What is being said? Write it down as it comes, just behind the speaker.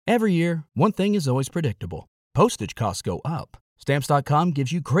Every year, one thing is always predictable. Postage costs go up. Stamps.com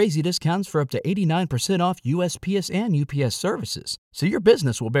gives you crazy discounts for up to 89% off USPS and UPS services, so your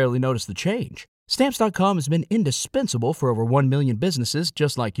business will barely notice the change. Stamps.com has been indispensable for over 1 million businesses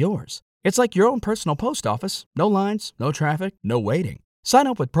just like yours. It's like your own personal post office. No lines, no traffic, no waiting. Sign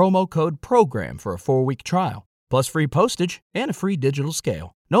up with promo code PROGRAM for a 4-week trial, plus free postage and a free digital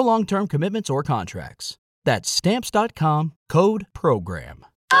scale. No long-term commitments or contracts. That's Stamps.com, code PROGRAM.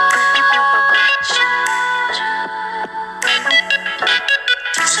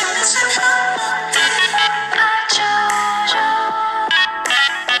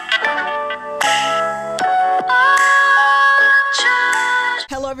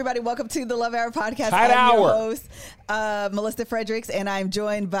 Hello, everybody. Welcome to the Love Hour podcast. I'm your host, Melissa Fredericks, and I'm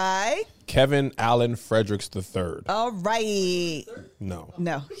joined by Kevin Allen Fredericks III. All right. No,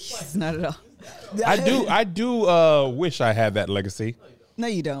 he's not at all. I do wish I had that legacy. No,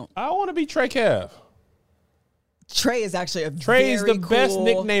 you don't. I want to be Trey Kev. Trey is actually a Trey is very the best cool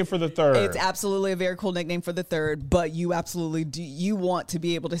nickname for the third. It's absolutely a very cool nickname for the third, but you absolutely do. You want to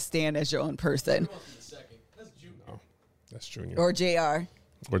be able to stand as your own person. No, that's Junior. Or JR.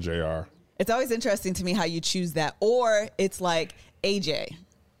 Or JR. It's always interesting to me how you choose that. Or it's like AJ.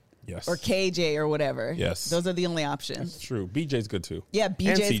 Yes. Or KJ or whatever. Yes. Those are the only options. That's true. BJ's good too. Yeah,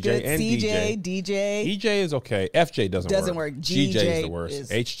 BJ's good. and CJ, DJ. EJ is okay. FJ doesn't work. GJ GJ is the worst. is-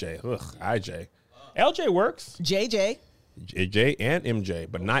 HJ. Ugh. IJ. LJ works. JJ. JJ and MJ,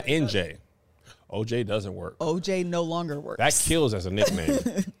 but not NJ. OJ doesn't work. OJ no longer works. That kills as a nickname.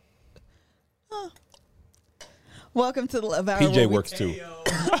 Welcome to the Love Hour. PJ works too.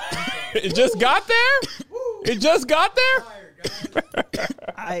 It just got there? It just got there?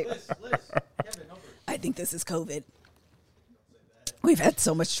 I think this is COVID. We've had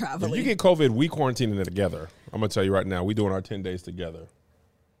so much If traveling. you get COVID, we quarantining it together. I'm going to tell you right now, we doing our 10 days together.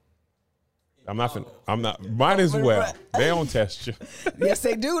 I'm not, might as well. They don't test you. Yes,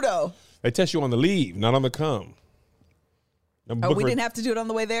 they do, though. They test you on the leave, not on the come. Oh, we didn't have to do it on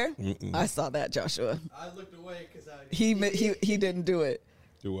the way there? I saw that, Joshua. I looked away because He didn't do it.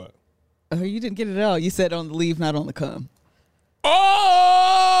 Do what? Oh, you didn't get it at all. You said on the leave, not on the come.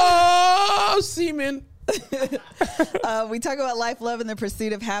 Oh, semen. We talk about life, love, and the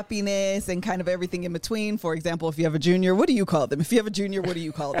pursuit of happiness and kind of everything in between. For example, if you have a junior, what do you call them? If you have a junior, what do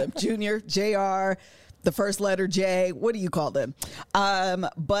you call them? Junior, JR, the first letter J, what do you call them?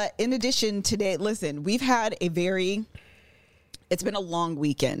 But in addition today, listen, we've had it's been a long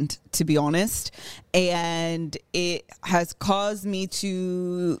weekend, to be honest, and it has caused me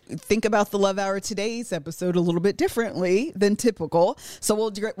to think about the Love Hour today's episode a little bit differently than typical. So we're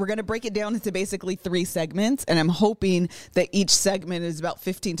going to break it down into basically 3 segments, and I'm hoping that each segment is about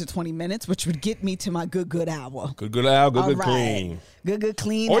 15 to 20 minutes, which would get me to my good hour. Good hour, good All right. clean. Good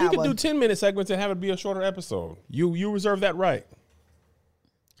clean Or hour. you can do 10-minute segments and have it be a shorter episode. You reserve that right.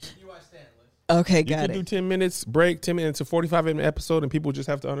 Okay, You got can do it. 10 minutes break, 10 minutes, a 45-minute episode, and people just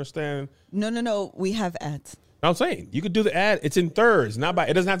have to understand. No, we have ads. I'm saying you could do the ad. It's in thirds, not by.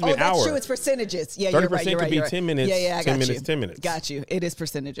 It doesn't have to be Oh, an hour. that's true. It's percentages. Yeah, you're right. 30% could be you're right. 10 minutes, Yeah, I 10 got minutes, you. 10 minutes. Got you. It is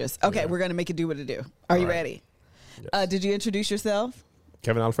percentages. Okay, Yeah. we're going to make it do what it do. Are you right. ready? Yes. Did you introduce yourself?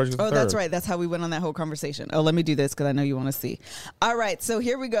 Kevin Allen Fredericks Oh, III. that's right. That's how we went on that whole conversation. Oh, let me do this because I know you want to see. All right, so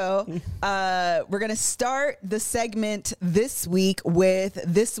here we go. We're going to start the segment this week with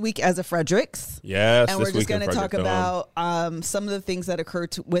This Week as a Fredericks. Yes, And this we're just week in going to talk Frederickdom. about some of the things that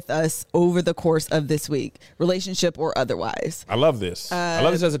occurred with us over the course of this week, relationship or otherwise. I love this. I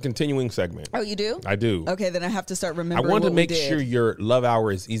love this as a continuing segment. Oh, you do? I do. Okay, then I have to start I remembering want to what we make did. sure your love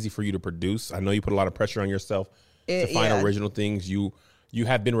hour is easy for you to produce. I know you put a lot of pressure on yourself to find yeah. original things. You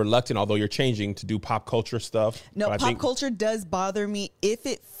have been reluctant, although you're changing, to do pop culture stuff. No, But I pop think culture does bother me if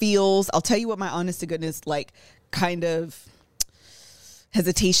it feels, I'll tell you what my honest to goodness, like, kind of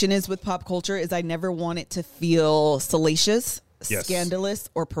hesitation is with pop culture is I never want it to feel salacious, Yes. scandalous,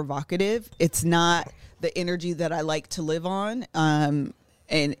 or provocative. It's not the energy that I like to live on.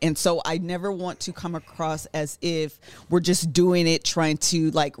 And so I never want to come across as if we're just doing it, trying to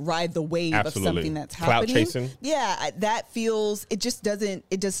like ride the wave Absolutely. of something that's Clout happening. chasing. Yeah, that feels, it just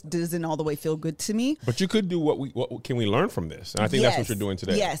doesn't all the way feel good to me. But you could do what can we learn from this? And I think that's what you're doing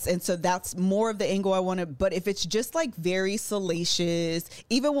today. Yes, and so that's more of the angle I want to. But if it's just like very salacious,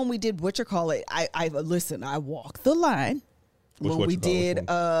 even when we did whatchamacallit, I listen. I walked the line when we did.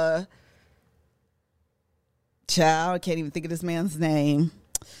 Child, I can't even think of this man's name.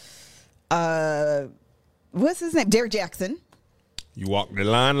 What's his name? Derek Jackson. You walk the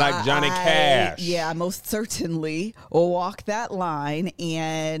line like Johnny Cash. Yeah, I most certainly walked that line,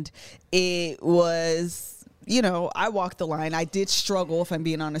 and it was I walked the line. I did struggle, if I'm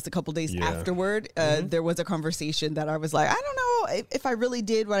being honest, a couple days afterward. There was a conversation that I was like, I don't know if I really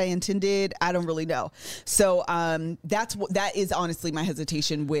did what I intended. I don't really know. So that is honestly my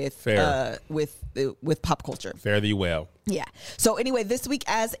hesitation with pop culture. Fare thee well. Yeah. So anyway, this week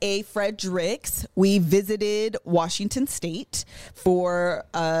as a Fredericks, we visited Washington State for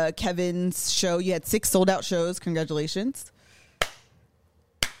Kevin's show. You had 6 sold out shows. Congratulations.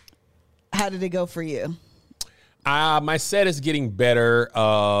 How did it go for you? My set is getting better.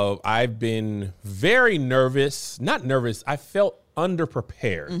 I've been very nervous. Not nervous. I felt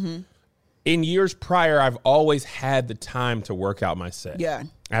underprepared. In years prior, I've always had the time to work out my set. Yeah.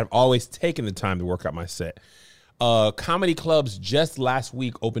 I've always taken the time to work out my set. Comedy clubs just last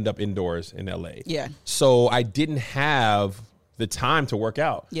week opened up indoors in LA. Yeah. So I didn't have the time to work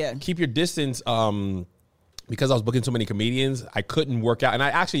out. Yeah. Keep your distance. Because I was booking so many comedians, I couldn't work out. And I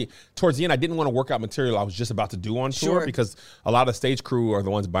actually, towards the end, I didn't want to work out material I was just about to do on tour because a lot of the stage crew are the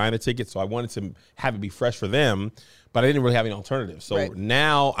ones buying the tickets. So I wanted to have it be fresh for them, but I didn't really have any alternatives. So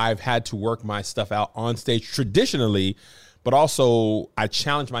now I've had to work my stuff out on stage traditionally, but also I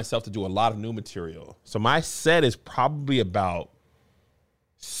challenged myself to do a lot of new material. So my set is probably about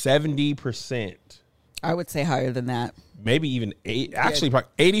 70%. I would say higher than that. Maybe even 8. Actually, probably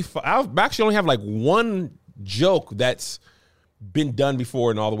 85. I actually only have like one joke that's been done before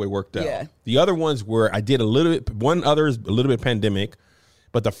and all the way worked out. Yeah. The other ones were I did a little bit, one other is a little bit pandemic,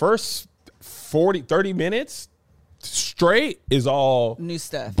 but the first 30 minutes straight is all new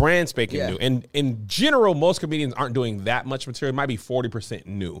stuff, brand spanking new. And in general, most comedians aren't doing that much material. It might be 40%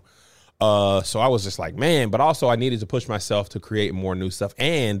 new. So I was just like, man, but also I needed to push myself to create more new stuff.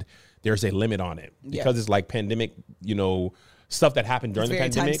 And there's a limit on it because it's like pandemic, stuff that happened during the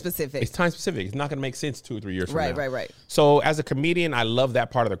pandemic. It's time specific. It's time specific. It's not going to make sense 2 or 3 years from now. Right. So as a comedian, I love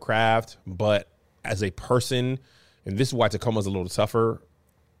that part of the craft. But as a person, and this is why Tacoma's a little tougher,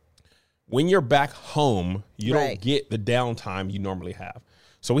 when you're back home, you don't get the downtime you normally have.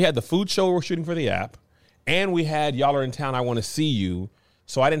 So we had the food show we're shooting for the app, and we had Y'all Are in Town, I Want to See You.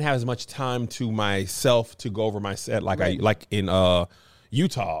 So I didn't have as much time to myself to go over my set like in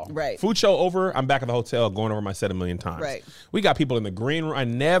Utah. Right. Food show over, I'm back at the hotel going over my set a million times. Right. We got people in the green room. I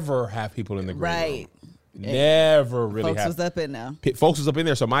never have people in the green room. Right. Never really Folks was up in now. Folks was up in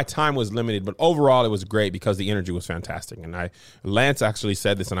there, so my time was limited. But overall, it was great because the energy was fantastic. And Lance actually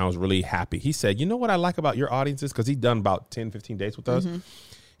said this, and I was really happy. He said, you know what I like about your audiences? Because he'd done about 10, 15 dates with us.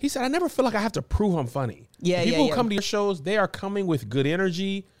 He said, I never feel like I have to prove I'm funny. People who come to your shows, they are coming with good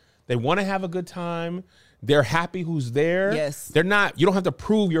energy. They want to have a good time. They're happy who's there. Yes. They're not, you don't have to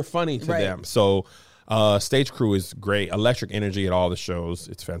prove you're funny to them. So stage crew is great. Electric energy at all the shows.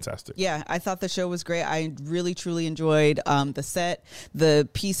 It's fantastic. Yeah, I thought the show was great. I really, truly enjoyed the set. The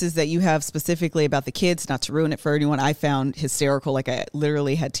pieces that you have specifically about the kids, not to ruin it for anyone, I found hysterical. Like I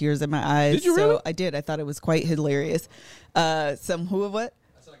literally had tears in my eyes. Did you really? So I did. I thought it was quite hilarious. What? I said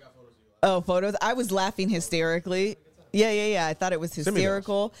I got photos of you. Oh, photos. I was laughing hysterically. Yeah. I thought it was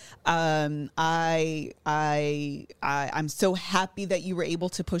hysterical. I'm so happy that you were able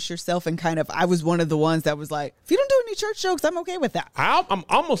to push yourself and I was one of the ones that was like, if you don't do any church jokes, I'm okay with that. I'm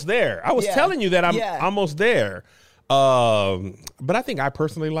almost there. I was telling you that I'm almost there. But I think I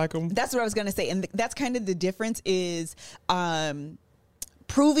personally like them. That's what I was going to say. And that's kind of the difference is,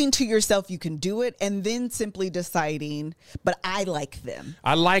 proving to yourself you can do it and then simply deciding, but I like them.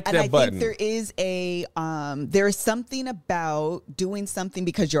 I like that button. And I think there is something about doing something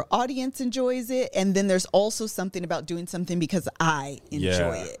because your audience enjoys it. And then there's also something about doing something because I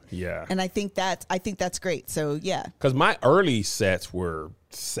enjoy it. Yeah. And I think that's great. So yeah. Because my early sets were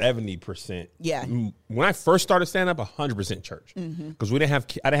 70%. Yeah. When I first started stand up, 100% church. Because I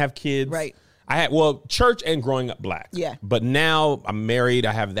didn't have kids. Right. I had, church and growing up black. Yeah. But now I'm married.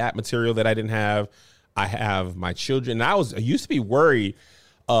 I have that material that I didn't have. I have my children. I used to be worried.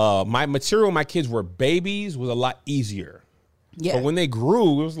 My material when my kids were babies was a lot easier. Yeah. But when they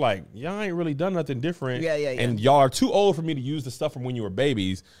grew, it was like, y'all ain't really done nothing different. Yeah. And y'all are too old for me to use the stuff from when you were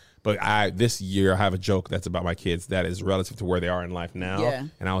babies. But this year I have a joke that's about my kids that is relative to where they are in life now. Yeah.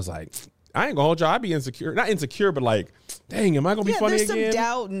 And I was like, I ain't gonna hold y'all. I'd be insecure. Not insecure, but like, dang, am I gonna be funny again? There's some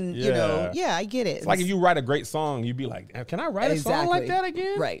doubt and, I get it. It's like if you write a great song, you'd be like, can I write a song like that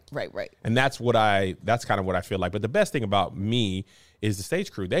again? Right. And that's kind of what I feel like. But the best thing about me is the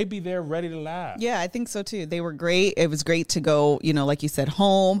stage crew. They be there ready to laugh. Yeah, I think so too. They were great. It was great to go, like you said,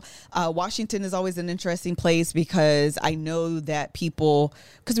 home. Washington is always an interesting place because I know that people,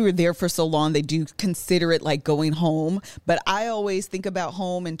 because we were there for so long, they do consider it like going home. But I always think about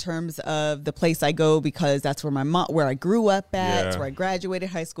home in terms of of the place I go because that's where I grew up at. Yeah. It's where I graduated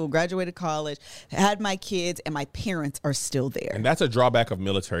high school, graduated college, had my kids, and my parents are still there. And that's a drawback of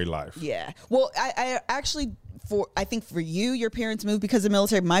military life. Yeah. Well, I actually, I think for you, your parents moved because of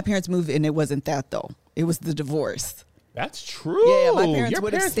military. My parents moved, and it wasn't that, though. It was the divorce. That's true. Yeah, my parents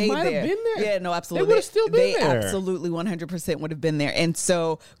would have stayed might there. Have been there. Yeah, no, absolutely. They would have still been they there. Absolutely 100% would have been there. And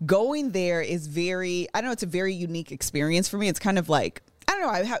so going there is it's a very unique experience for me. It's kind of like, I don't know,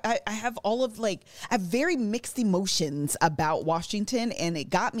 I have I have very mixed emotions about Washington, and it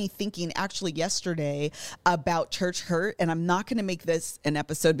got me thinking actually yesterday about church hurt. And I'm not going to make this an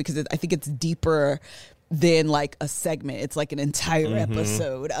episode because I think it's deeper than like a segment. It's like an entire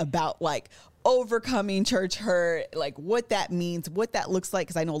episode about like overcoming church hurt, like what that means, what that looks like.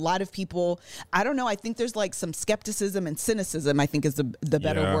 Because I know a lot of people, I don't know, I think there's like some skepticism and cynicism, I think is the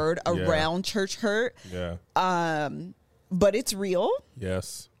better word, around church hurt. Yeah. But it's real.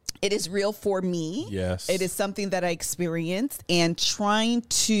 Yes. It is real for me. Yes. It is something that I experienced, and trying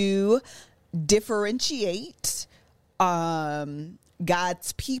to differentiate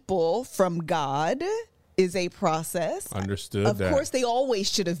God's people from God is a process. Understood. Of course, they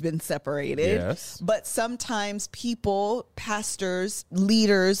always should have been separated. Yes. But sometimes people, pastors,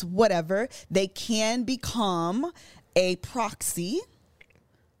 leaders, whatever, they can become a proxy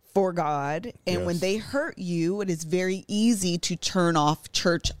for God. And when they hurt you, it is very easy to turn off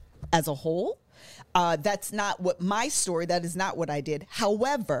church as a whole. That's not what my story, that is not what I did.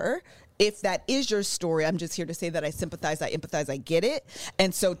 However, if that is your story, I'm just here to say that I sympathize, I empathize, I get it.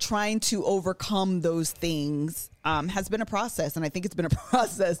 And so trying to overcome those things has been a process. And I think it's been a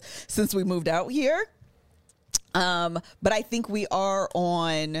process since we moved out here. But I think we are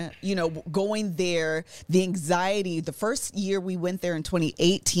on, going there, the anxiety. The first year we went there in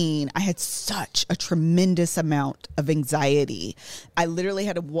 2018, I had such a tremendous amount of anxiety. I literally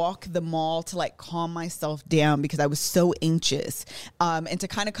had to walk the mall to like calm myself down because I was so anxious. And to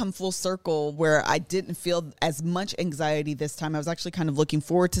kind of come full circle where I didn't feel as much anxiety this time, I was actually kind of looking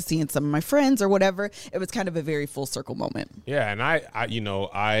forward to seeing some of my friends or whatever. It was kind of a very full circle moment. Yeah. And I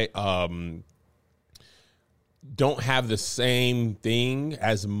don't have the same thing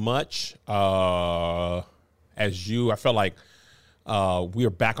as much as you. I felt like we are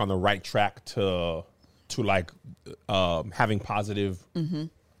back on the right track to like having positive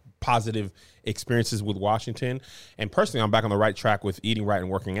experiences with Washington. And personally, I'm back on the right track with eating right and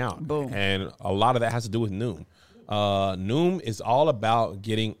working out. Boom. And a lot of that has to do with Noom. Noom is all about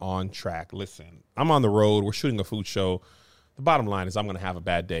getting on track. Listen, I'm on the road. We're shooting a food show. The bottom line is I'm going to have a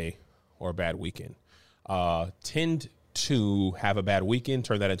bad day or a bad weekend. Tend to have a bad weekend,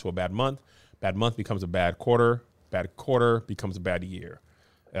 turn that into a bad month. Bad month becomes a bad quarter becomes a bad year.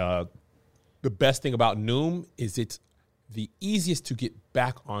 The best thing about Noom is it's the easiest to get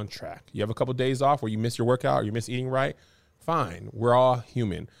back on track. You have a couple of days off where you miss your workout or you miss eating right. Fine. We're all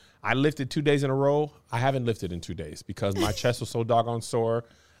human. I lifted 2 days in a row. I haven't lifted in 2 days because my chest was so doggone sore.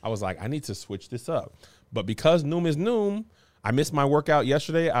 I was like, I need to switch this up. But because Noom is Noom, I missed my workout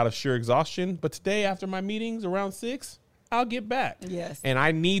yesterday out of sheer exhaustion, but today after my meetings around 6, I'll get back. Yes. And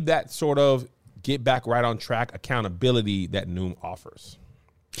I need that sort of get back right on track accountability that Noom offers.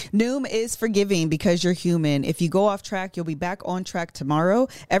 Noom is forgiving because you're human. If you go off track, you'll be back on track tomorrow.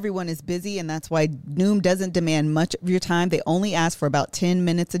 Everyone is busy, and that's why Noom doesn't demand much of your time. They only ask for about 10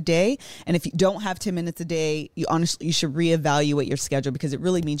 minutes a day. And if you don't have 10 minutes a day, you should reevaluate your schedule because it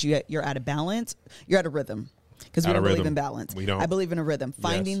really means you're out of balance. You're out of rhythm. Because we don't believe in balance. We don't. I believe in a rhythm.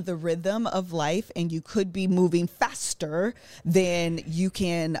 Finding the rhythm of life, and you could be moving faster than you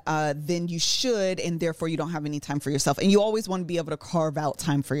can, than you should, and therefore you don't have any time for yourself. And you always want to be able to carve out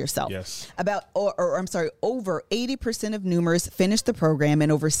time for yourself. Yes. Over 80% of Noomers finish the program,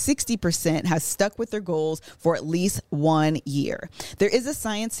 and over 60% has stuck with their goals for at least 1 year. There is a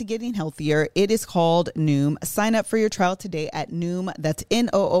science to getting healthier. It is called Noom. Sign up for your trial today at Noom. That's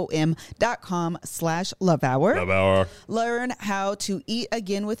Noom.com/lovehour. Learn how to eat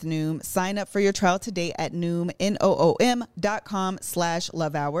again with Noom. Sign up for your trial today at Noom,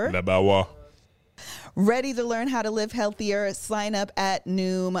 Noom.com/lovehour. Love hour. Ready to learn how to live healthier? Sign up at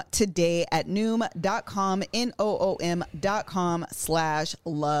Noom today at Noom.com, Noom.com/lovehour.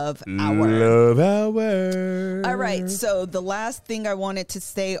 Love hour. All right. So the last thing I wanted to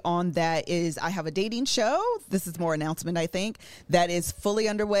say on that is I have a dating show. This is more announcement, I think, that is fully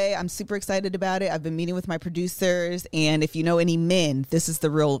underway. I'm super excited about it. I've been meeting with my producers. And if you know any men, this is the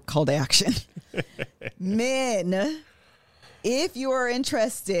real call to action. Men, If you are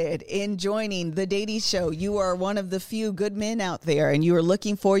interested in joining the Dating Show, you are one of the few good men out there and you are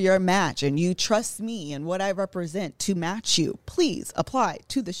looking for your match and you trust me and what I represent to match you, please apply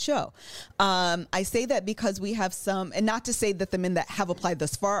to the show. I say that because we have some, and not to say that the men that have applied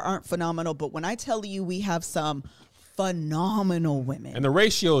thus far aren't phenomenal, but when I tell you we have some phenomenal women. And the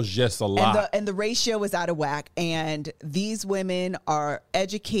ratio is just a lot. And the ratio is out of whack. And these women are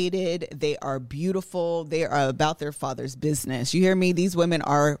educated. They are beautiful. They are about their father's business. You hear me? These women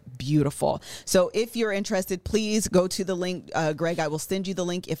are beautiful. So if you're interested, please go to the link. Greg, I will send you the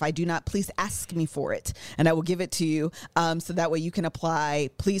link. If I do not, please ask me for it and I will give it to you. So that way you can apply.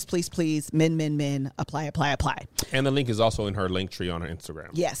 Please, please, please. Men, apply. And the link is also in her link tree on her Instagram.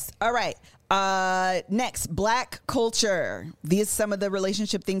 Yes. All right. Next, Black culture. These are some of the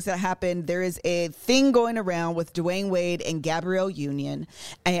relationship things that happened. There is a thing going around with Dwayne Wade and Gabrielle Union.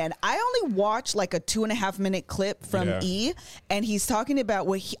 And I only watched like a 2.5 minute clip from E. And he's talking about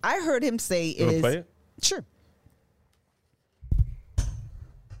what I heard him say You wanna is. play it? Sure.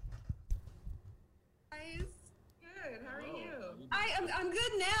 Good. How are you? I'm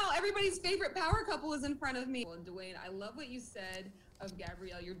good now. Everybody's favorite power couple is in front of me. And Dwayne, I love what you said of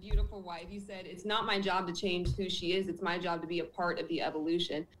Gabrielle, your beautiful wife. You said, it's not my job to change who she is. It's my job to be a part of the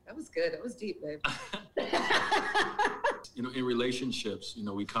evolution. That was good. That was deep, babe. You know, in relationships, you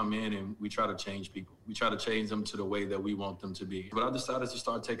know, we come in and we try to change people. We try to change them to the way that we want them to be. But I decided to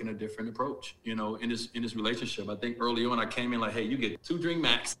start taking a different approach, you know, in this relationship. I think early on I came in like, hey, you get 2 drink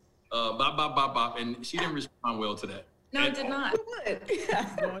max, bop. And she didn't respond well to that. No, it did not.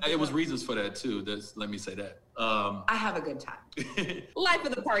 It was reasons for that too. Let me say that. I have a good time. Life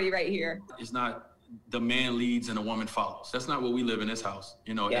of the party right here. It's not the man leads and a woman follows. That's not what we live in this house,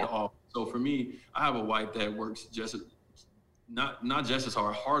 you know, at all. So for me, I have a wife that works just not just as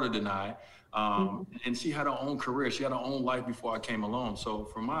hard, harder than I. And she had her own career. She had her own life before I came along. So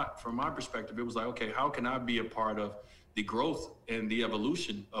from my perspective, it was like, okay, how can I be a part of the growth and the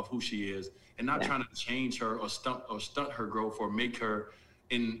evolution of who she is, and not trying to change her or stunt her growth or make her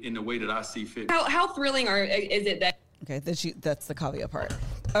in the way that I see fit. How thrilling is it that? Okay, that's the caveat part.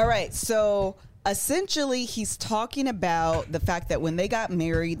 All right, so essentially he's talking about the fact that when they got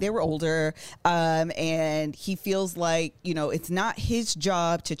married, they were older, and he feels like, you know, it's not his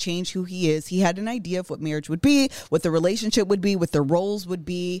job to change who he is. He had an idea of what marriage would be, what the relationship would be, what the roles would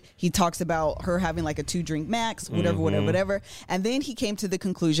be. He talks about her having like a 2 drink max, whatever. And then he came to the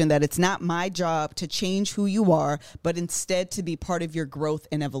conclusion that it's not my job to change who you are, but instead to be part of your growth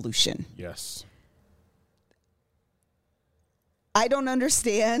and evolution. Yes. I don't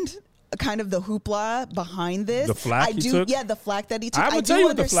understand kind of the hoopla behind this. The flack he took? Yeah, the flack that he took. I do tell you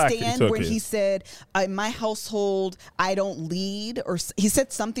what the flack he understand took when is. he said, in my household, I don't lead, or he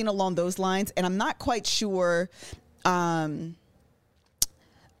said something along those lines, and I'm not quite sure. I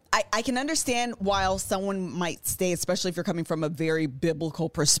can understand why someone might say, especially if you're coming from a very biblical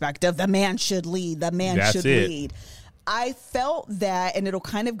perspective, the man should lead, lead. I felt that, and it'll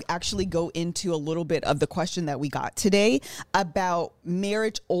kind of actually go into a little bit of the question that we got today about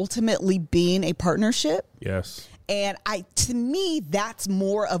marriage ultimately being a partnership. Yes. And to me, that's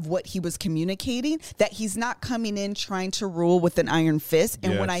more of what he was communicating, that he's not coming in trying to rule with an iron fist.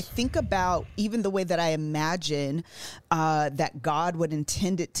 And when I think about even the way that I imagine that God would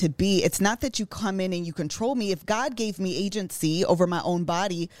intend it to be, it's not that you come in and you control me. If God gave me agency over my own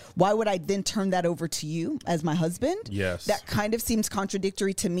body, why would I then turn that over to you as my husband? Yes. That kind of seems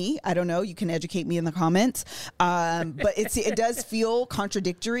contradictory to me. I don't know. You can educate me in the comments. But it does feel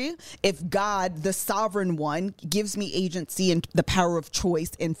contradictory. If God, the sovereign one, gives me agency and the power of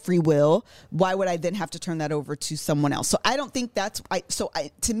choice and free will, why would I then have to turn that over to someone else? So I don't think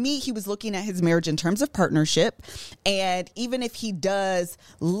to me, he was looking at his marriage in terms of partnership. And even if he does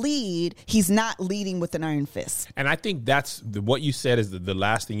lead, he's not leading with an iron fist. And I think that's what you said is the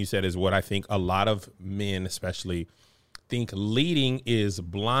last thing you said is what I think a lot of men, especially, think leading is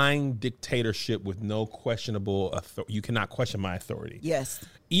blind dictatorship with no questionable authority. You cannot question my authority. Yes.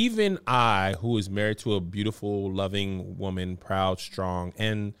 Even I, who is married to a beautiful, loving woman, proud, strong,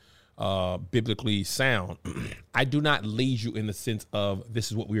 and biblically sound, I do not lead you in the sense of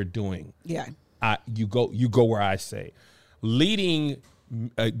this is what we are doing. Yeah. You go where I say. Leading,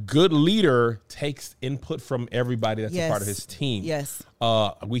 a good leader takes input from everybody that's a part of his team. Yes.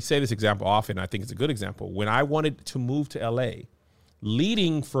 We say this example often. I think it's a good example. When I wanted to move to LA,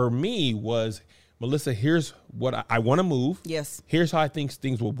 leading for me was, Melissa, here's what I want to move. Yes. Here's how I think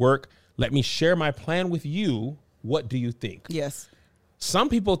things will work. Let me share my plan with you. What do you think? Yes. Some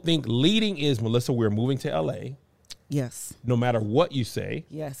people think leading is, Melissa, we're moving to LA. Yes. No matter what you say.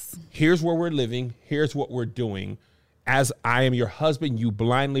 Yes. Here's where we're living. Here's what we're doing. as I am your husband, you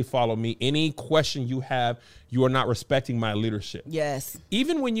blindly follow me. Any question you have, you are not respecting my leadership. Yes.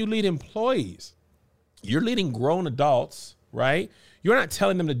 Even when you lead employees, you're leading grown adults, right? You're not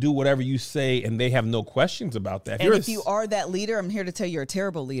telling them to do whatever you say and they have no questions about that. And if you are that leader, I'm here to tell you you're a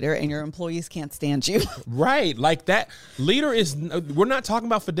terrible leader and your employees can't stand you. Right. Like that leader is, we're not talking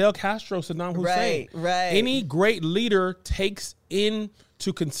about Fidel Castro, Saddam Hussein. Right. Any great leader takes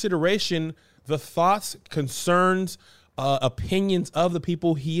into consideration the thoughts, concerns, opinions of the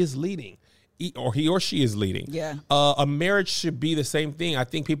people he is leading. Or he or she is leading. Yeah. A marriage should be the same thing. I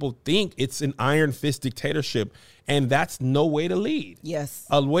think people think it's an iron fist dictatorship, and that's no way to lead. Yes.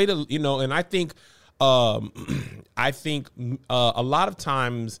 A way to, and I think, a lot of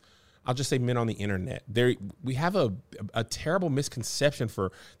times, I'll just say men on the internet, we have a terrible misconception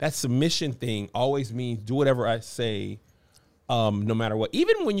for that submission thing always means do whatever I say, no matter what.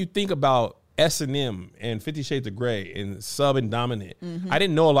 Even when you think about S&M and 50 Shades of Grey and Sub and Dominant. I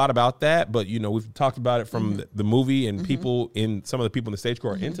didn't know a lot about that, but we've talked about it from the movie, and some of the people in the stage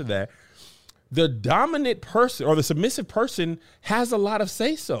crew are into that. The dominant person or the submissive person has a lot of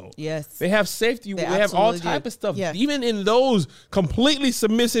say-so. Yes. They have safety. They have all type of stuff. Yeah. Even in those completely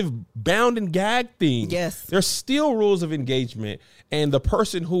submissive bound and gag things, yes, there's still rules of engagement. And the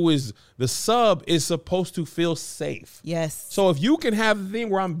person who is the sub is supposed to feel safe. Yes. So if you can have the thing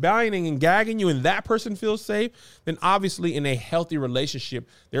where I'm binding and gagging you and that person feels safe, then obviously in a healthy relationship,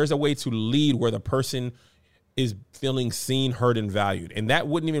 there's a way to lead where the person is feeling seen, heard, and valued. And that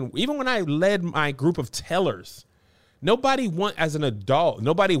wouldn't even when I led my group of tellers, as an adult,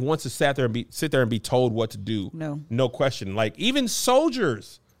 nobody wants to sit there and be told what to do. No question. Like even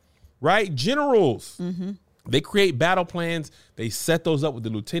soldiers, right? Generals, they create battle plans. They set those up with the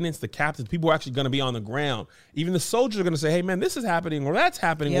lieutenants, the captains, people who are actually going to be on the ground. Even the soldiers are going to say, hey man, this is happening or that's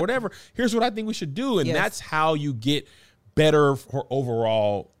happening or whatever. Here's what I think we should do. And that's how you get better for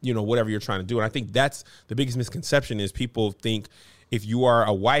overall, whatever you're trying to do. And I think that's the biggest misconception is people think if you are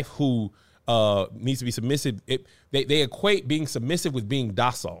a wife who needs to be submissive, they equate being submissive with being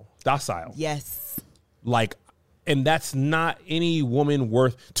docile. Yes. And that's not any woman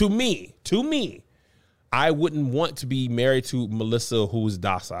worth, to me, I wouldn't want to be married to Melissa who's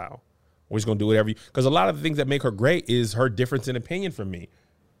docile. Always going to do whatever because a lot of the things that make her great is her difference in opinion from me.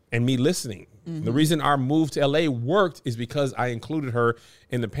 And me listening. The reason our move to LA worked is because I included her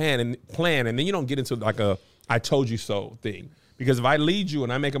in the plan. And then you don't get into like a I told you so thing. Because if I lead you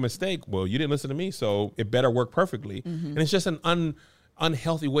and I make a mistake, well, you didn't listen to me, so it better work perfectly. And it's just an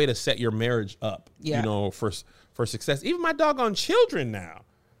unhealthy way to set your marriage up, for success. Even my doggone children now.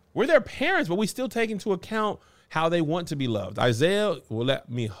 We're their parents, but we still take into account how they want to be loved. Isaiah will let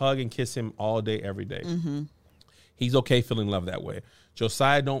me hug and kiss him all day, every day. He's okay feeling loved that way.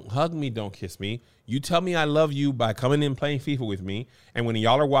 Josiah, don't hug me, don't kiss me. You tell me I love you by coming in playing FIFA with me. And when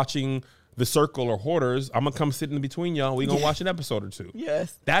y'all are watching The Circle or Hoarders, I'm going to come sit in between y'all. We're going to watch an episode or two.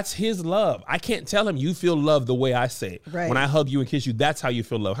 Yes. That's his love. I can't tell him you feel love the way I say it. Right. When I hug you and kiss you, that's how you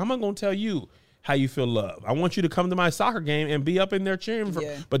feel love. How am I going to tell you how you feel love? I want you to come to my soccer game and be up in there cheering,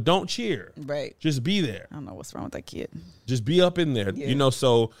 but don't cheer. Right. Just be there. I don't know what's wrong with that kid. Just be up in there. Yeah.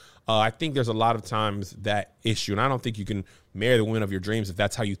 So I think there's a lot of times that issue, and I don't think you can marry the woman of your dreams if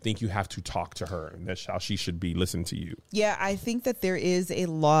that's how you think you have to talk to her, and that's how she should be listening to you. Yeah, I think that there is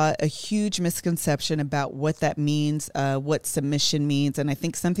a huge misconception about what that means, what submission means. And I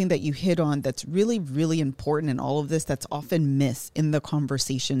think something that you hit on that's really, really important in all of this that's often missed in the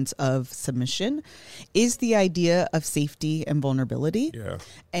conversations of submission is the idea of safety and vulnerability. Yeah.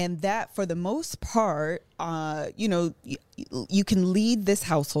 And that for the most part, you can lead this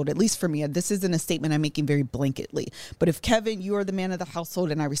household, at least for me. This isn't a statement I'm making very blanketly. But if Kevin, you are the man of the household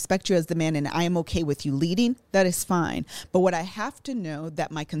and I respect you as the man and I am okay with you leading, that is fine. But what I have to know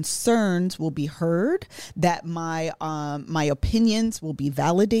that my concerns will be heard, that my opinions will be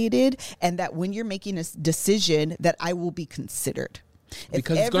validated, and that when you're making a decision that I will be considered.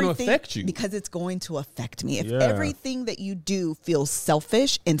 Because it's going to affect you. Because it's going to affect me. If everything that you do feels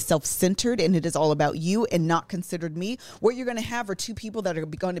selfish and self-centered and it is all about you and not considered me, what you're going to have are two people that are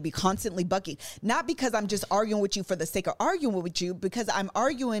going to be constantly bucking. Not because I'm just arguing with you for the sake of arguing with you, because I'm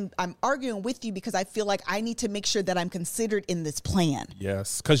arguing with you because I feel like I need to make sure that I'm considered in this plan.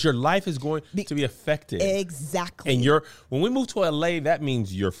 Yes, because your life is going to be affected. Exactly. And when we moved to LA, that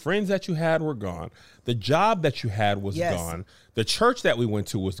means your friends that you had were gone. The job that you had was gone. The church that we went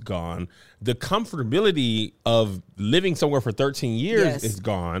to was gone. The comfortability of living somewhere for 13 years is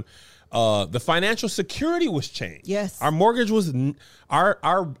gone. The financial security was changed. Yes. Our mortgage was,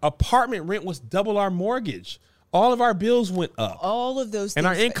 our apartment rent was double our mortgage. all of our bills went up. All of those and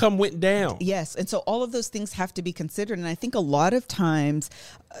things. our income went down. Yes. And so all of those things have to be considered. And I think a lot of times,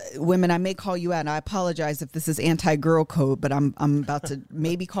 women, I may call you out, and I apologize if this is anti-girl code, but I'm about to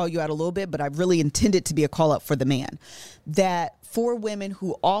maybe call you out a little bit, but I really intend it to be a call out for the man. That for women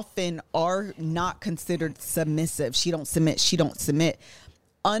who often are not considered submissive, she don't submit,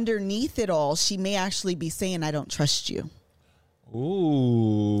 underneath it all, she may actually be saying, I don't trust you.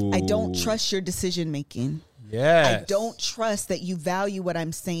 Ooh. I don't trust your decision making. Yes. I don't trust that you value what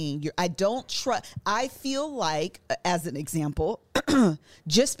I'm saying. I don't trust. I feel like, as an example,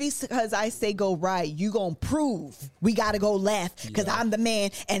 just because I say go right, you going to prove we got to go left because I'm the man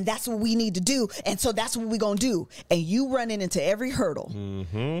and that's what we need to do. And so that's what we going to do. And you running into every hurdle,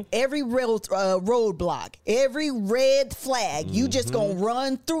 every roadblock, every red flag. You just going to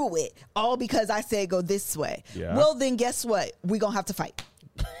run through it all because I say go this way. Yeah. Well, then guess what? We going to have to fight.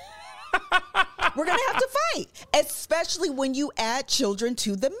 We're going to have to fight, especially when you add children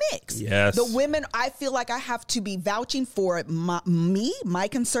to the mix. Yes. The women, I feel like I have to be vouching for my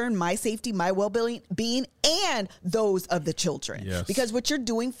concern, my safety, my well-being, and those of the children. Yes. Because what you're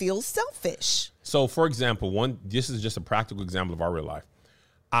doing feels selfish. So, for example, this is just a practical example of our real life.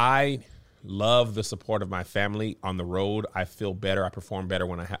 I love the support of my family on the road. I feel better. I perform better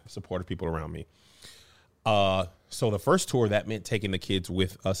when I have supportive people around me. So the first tour, that meant taking the kids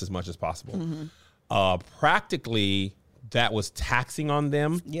with us as much as possible. Practically, that was taxing on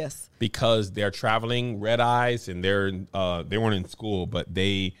them. Yes. Because they're traveling red eyes and they weren't in school, but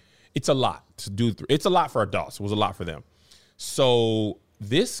it's a lot to do. It's a lot for adults. It was a lot for them. So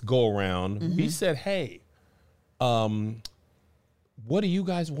this go around, we said, hey, what do you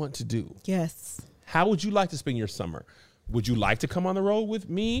guys want to do? Yes. How would you like to spend your summer? Would you like to come on the road with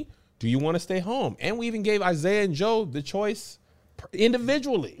me? Do you want to stay home? And we even gave Isaiah and Joe the choice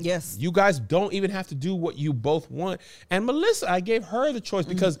individually. Yes. You guys don't even have to do what you both want. And Melissa, I gave her the choice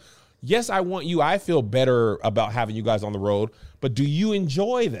because, yes, I want you. I feel better about having you guys on the road. But do you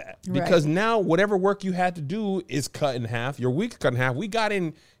enjoy that? Because now whatever work you had to do is cut in half. Your week cut in half. We got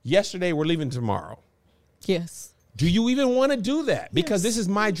in yesterday. We're leaving tomorrow. Yes. Do you even want to do that? Because this is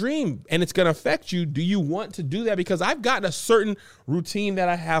my dream and it's going to affect you. Do you want to do that? Because I've got a certain routine that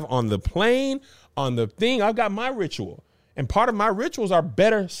I have on the plane, on the thing. I've got my ritual. And part of my rituals are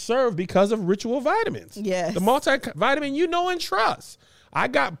better served because of Ritual vitamins. Yes. The multivitamin you know and trust. I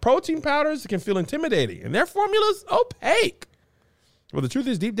got protein powders that can feel intimidating and their formula's opaque. Well, the truth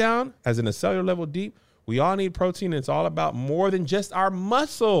is deep down, as in a cellular level deep, we all need protein and it's all about more than just our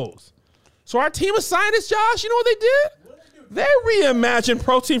muscles. So our team of scientists, Josh, you know what they did? They reimagined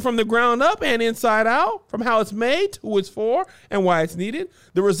protein from the ground up and inside out, from how it's made to who it's for and why it's needed.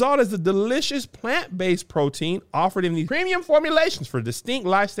 The result is a delicious plant-based protein offered in these premium formulations for distinct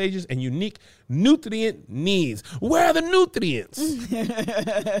life stages and unique nutrient needs. Where are the nutrients?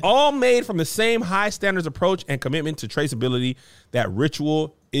 All made from the same high standards approach and commitment to traceability that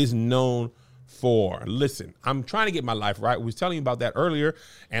Ritual is known for. Listen, I'm trying to get my life right. We was telling you about that earlier,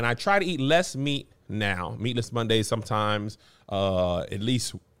 and I try to eat less meat now. Meatless Mondays sometimes, at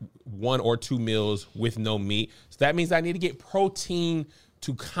least 1 or 2 meals with no meat. So that means I need to get protein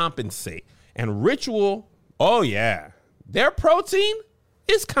to compensate. And Ritual, oh yeah, their protein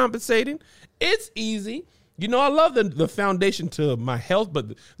is compensating. It's easy. You know, I love the foundation to my health,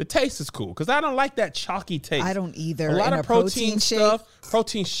 but the taste is cool because I don't like that chalky taste. I don't either. A lot And of protein stuff,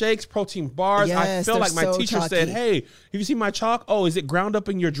 protein shakes, protein bars. Yes, I feel like they're my so teacher chalky. said, hey, have you seen my chalk? Oh, is it ground up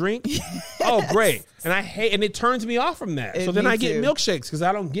in your drink? Oh, great. And I hate, and it turns me off from that. So then Me I get too. milkshakes because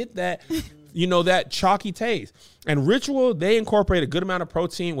I don't get that, that chalky taste. And Ritual, they incorporate a good amount of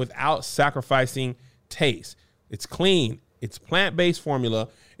protein without sacrificing taste. It's clean. It's plant-based formula.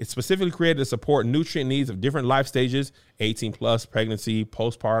 It's specifically created to support nutrient needs of different life stages, 18 plus, pregnancy,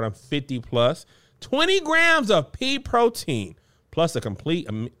 postpartum, 50 plus, 20 grams of pea protein, plus a complete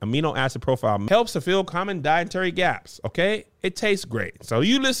amino acid profile. Helps to fill common dietary gaps, okay? It tastes great. So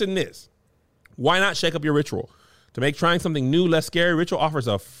you listen to this. Why not shake up your Ritual? To make trying something new less scary, Ritual offers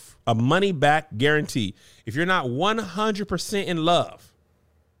a money-back guarantee. If you're not 100% in love,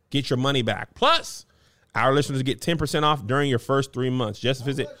 get your money back. Plus, our listeners get 10% off during your first 3 months. Just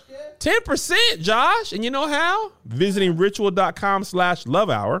visit 10%, Josh. And you know how? Visiting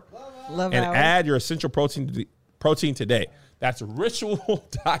ritual.com/lovehour and add your essential protein today. That's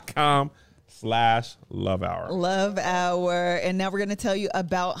ritual.com/lovehour. Love Hour. And now we're going to tell you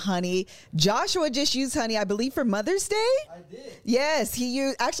about honey. Joshua just used honey, I believe, for Mother's Day. I did. Yes, he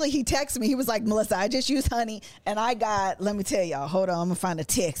texted me. He was like, Melissa, I just used honey. And I got, let me tell y'all, hold on, I'm going to find a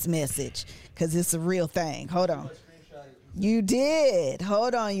text message because it's a real thing. Hold on. You did.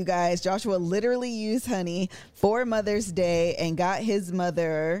 Hold on, you guys. Joshua literally used honey for Mother's Day and got his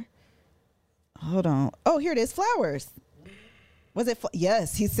mother. Hold on. Oh, here it is. Flowers. Was it?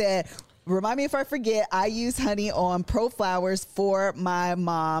 Yes. He said, remind me if I forget, I use honey on Pro Flowers for my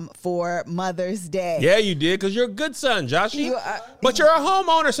mom for Mother's Day. Yeah, you did, because you're a good son, Joshy. But you're a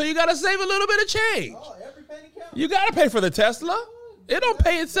homeowner, so you got to save a little bit of change. Oh, every penny counts. You got to pay for the Tesla. It don't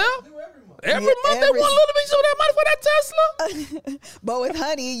pay itself. Every Yeah, month they want a little bit of that money for that Tesla. But with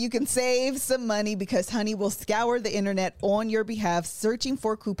honey, you can save some money because honey will scour the internet on your behalf, searching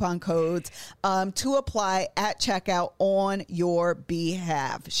for coupon codes to apply at checkout on your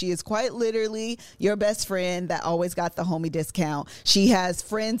behalf. She is quite literally your best friend that always got the homie discount. She has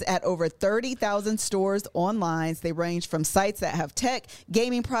friends at over 30,000 stores online. They range from sites that have tech,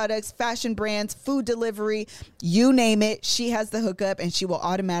 gaming products, fashion brands, food delivery, you name it. She has the hookup and she will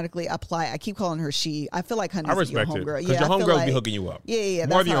automatically apply. I keep calling her she. I feel like honey's I respect your it, homegirl. because your homegirl be hooking you up. Yeah. More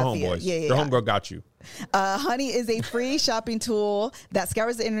That's than your how I feel. homeboys. Yeah. Your homegirl got you. Honey is a free shopping tool that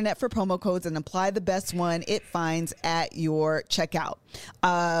scours the internet for promo codes and apply the best one it finds at your checkout.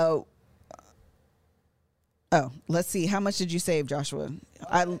 Let's see. How much did you save, Joshua?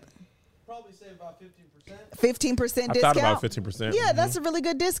 Probably save about 15%. 15% discount. I thought about 15%. Yeah, that's a really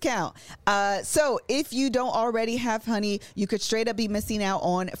good discount. So if you don't already have honey, you could straight up be missing out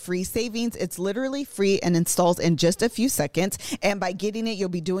on free savings. It's literally free and installs in just a few seconds. And by getting it, you'll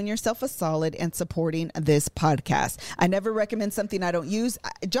be doing yourself a solid and supporting this podcast. I never recommend something I don't use.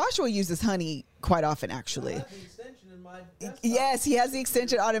 Joshua uses honey quite often, actually. I have the extension in my desktop. Yes, he has the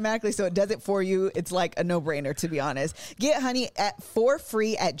extension automatically, so it does it for you. It's like a no-brainer, to be honest. Get honey for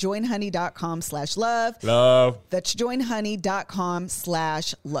free at joinhoney.com/love. Love. That's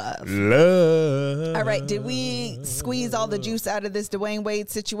joinhoney.com/love. Love. All right, did we squeeze all the juice out of this Dwayne Wade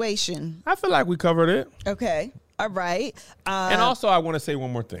situation? I feel like we covered it. Okay. All right. And also, I want to say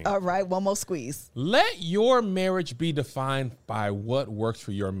one more thing. All right, one more squeeze. Let your marriage be defined by what works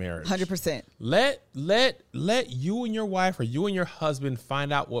for your marriage. 100%. Let you and your wife or you and your husband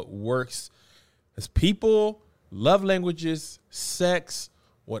find out what works as people, love languages, sex,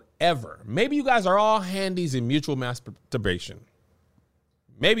 whatever. Maybe you guys are all handies in mutual masturbation.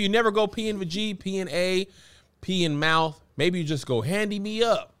 Maybe you never go P and G, P and A, P in mouth. Maybe you just go handy me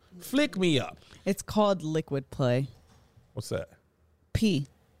up, flick me up. It's called liquid play. What's that? P.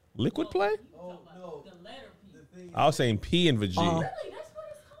 Liquid play? Oh, no. I was saying P and Vagine. Oh. Really? That's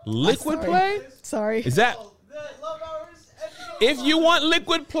what it's called? Liquid Sorry. play? Sorry. Is that The love hours. if you want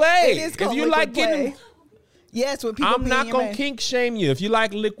liquid play? It is If called you liquid like getting, play. Yes, when people I'm pee not in your gonna mouth. kink shame you. If you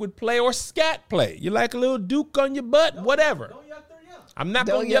like liquid play or scat play, you like a little duke on your butt, whatever. Don't yuck their yum. I'm not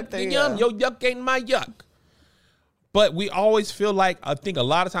Don't gonna yuck their your yum. yum. Your yuck ain't my yuck. But we always feel like, I think a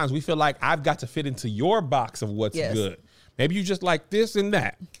lot of times we feel like I've got to fit into your box of what's Yes. good. Maybe you just like this and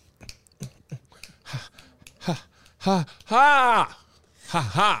that. Ha, ha, ha, ha, ha,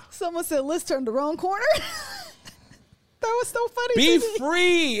 ha. Someone said, let's turn the wrong corner. That was so funny. Be to me.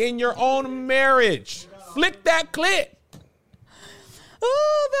 free in your own marriage. Flick that clit.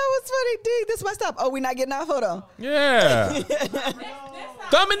 Oh, that was funny. Dang, this messed up. Oh, we're not getting off. Hold on. Yeah.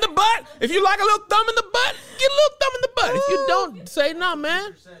 Thumb in the butt. If you like a little thumb in the butt, get a little thumb in the butt. If you don't, say no,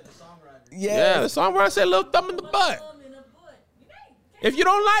 man. Yeah, the songwriter said little thumb in the butt. If you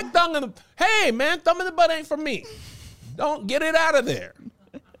don't like thumb in the, hey man, thumb in the butt ain't for me. Don't get it out of there.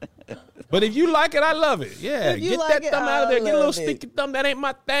 But if you like it, I love it. Yeah, If you get like that it, thumb out of I there. Get a little love it. stinky thumb. That ain't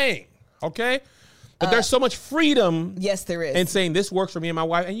my thing. Okay. But there's so much freedom. Yes, there is. And saying this works for me and my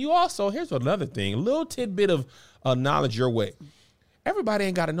wife. And you also, here's another thing, a little tidbit of knowledge your way. Everybody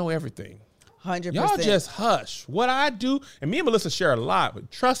ain't got to know everything. 100%. Y'all just hush. What I do, and me and Melissa share a lot,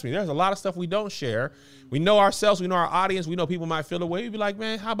 but trust me, there's a lot of stuff we don't share. We know ourselves, we know our audience, we know people might feel the way. We'd be like,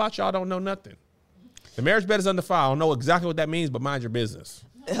 man, how about y'all don't know nothing? The marriage bed is undefiled. I don't know exactly what that means, but mind your business.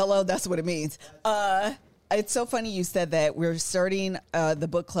 Hello, that's what it means. It's so funny you said that. We're starting the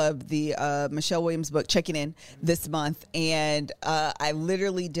book club, the Michelle Williams book, checking in this month. And I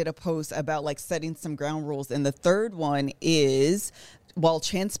literally did a post about like setting some ground rules. And the third one is, while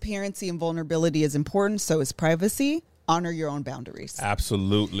transparency and vulnerability is important, so is privacy. Honor your own boundaries.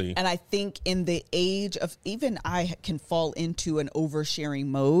 Absolutely. And I think in the age of, even I can fall into an oversharing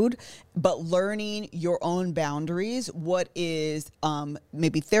mode, but learning your own boundaries, what is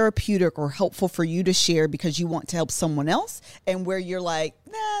maybe therapeutic or helpful for you to share because you want to help someone else, and where you're like,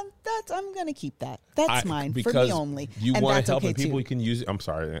 nah, I'm going to keep that. That's mine for me only. You and want that's to help, okay and people too. can use it. I'm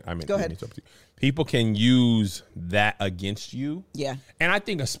sorry. I mean, Go ahead. People can use that against you. Yeah. And I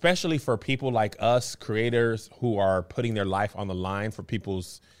think especially for people like us, creators who are putting their life on the line for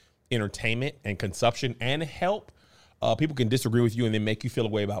people's entertainment and consumption and help, people can disagree with you and then make you feel a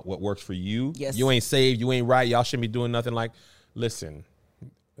way about what works for you. Yes. You ain't saved. You ain't right. Y'all shouldn't be doing nothing. Like, listen,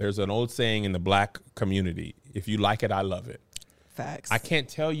 there's an old saying in the black community. If you like it, I love it. Facts. I can't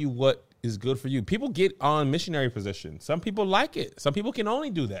tell you what is good for you. People get on missionary positions. Some people like it. Some people can only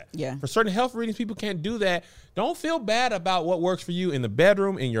do that. Yeah. For certain health reasons, people can't do that. Don't feel bad about what works for you in the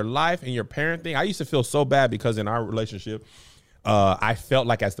bedroom, in your life, in your parenting. I used to feel so bad because in our relationship, I felt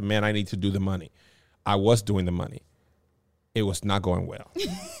like as the man, I need to do the money. I was doing the money. It was not going well.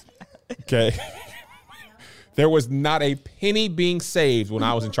 Okay. There was not a penny being saved when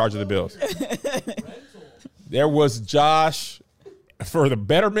I was in charge of the bills. There was Josh, for the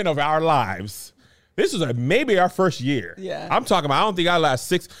betterment of our lives. This was maybe our first year. Yeah. I'm talking about, I don't think I last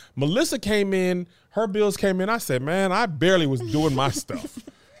 6. Melissa came in, her bills came in. I said, man, I barely was doing my stuff.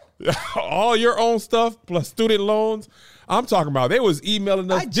 All your own stuff plus student loans. I'm talking about, they was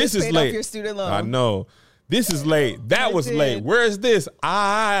emailing us. I just This is paid late. off your student loan. I know. This is late. That I was did. late. Where is this?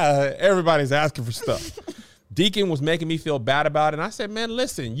 Everybody's asking for stuff. Deacon was making me feel bad about it. And I said, man,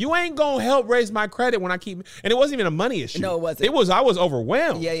 listen, you ain't going to help raise my credit when I keep. And it wasn't even a money issue. No, it wasn't. I was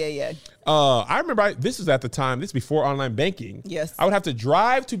overwhelmed. Yeah. I remember this was at the time, this is before online banking. Yes. I would have to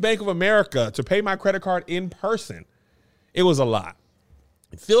drive to Bank of America to pay my credit card in person. It was a lot.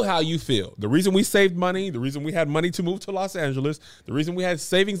 Feel how you feel. The reason we saved money, the reason we had money to move to Los Angeles, the reason we had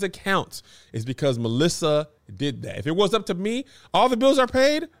savings accounts is Melissa did that. If it was up to me, all the bills are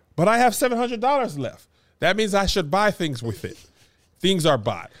paid, but I have $700 left. That means I should buy things with it. Things are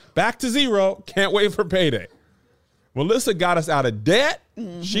bought. Back to zero. Can't wait for payday. Melissa got us out of debt.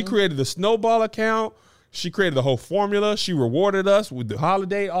 Mm-hmm. She created the snowball account. She created the whole formula. She rewarded us with the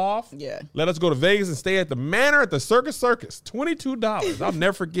holiday off. Yeah. Let us go to Vegas and stay at the Manor at the Circus Circus. $22. I'll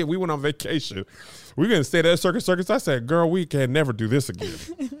never forget. We went on vacation. We were going to stay at the Circus Circus. I said, girl, we can never do this again.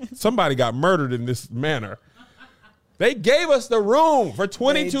 Somebody got murdered in this manor. They gave us the room for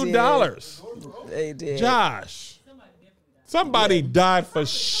 $22. They did. Josh. Somebody died for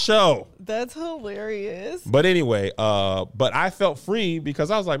show. That's hilarious. But anyway, but I felt free because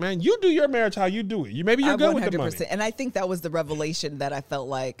I was like, man, you do your marriage how you do it. Maybe you're good with the money. And I think that was the revelation that I felt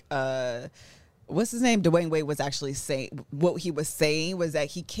like, what's his name? Dwayne Wade was actually saying, what he was saying was that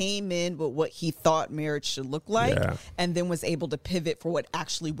he came in with what he thought marriage should look like, and then was able to pivot for what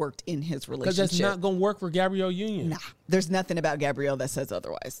actually worked in his relationship. Because that's not going to work for Gabrielle Union. Nah, there's nothing about Gabrielle that says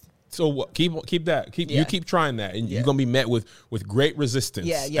otherwise. So what? Keep that. You keep trying that, and you're gonna be met with great resistance.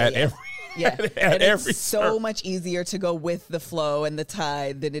 Every it's so much easier to go with the flow and the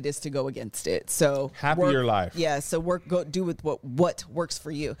tide than it is to go against it. So happier life. Yeah. So do with what works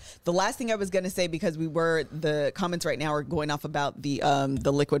for you. The last thing I was gonna say, because the comments right now are going off about the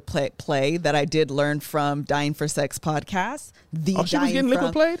liquid play that I did learn from Dying for Sex podcast. She was getting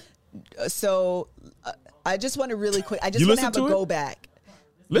liquid played. So I just want to really quick. I just want to have a go back.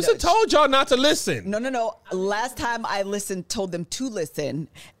 Listen, told y'all not to listen. No. Last time I listened, told them to listen,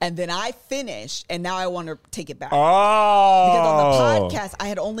 and then I finished, and now I want to take it back. Oh. Because on the podcast, I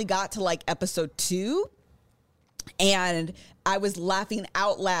had only got to like episode 2, and I was laughing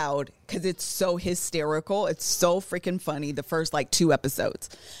out loud because it's so hysterical. It's so freaking funny, the first like 2 episodes.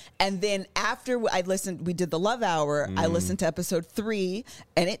 And then after I listened, we did the Love Hour, I listened to episode 3,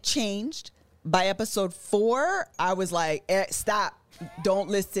 and it changed. By episode 4, I was like, stop. Don't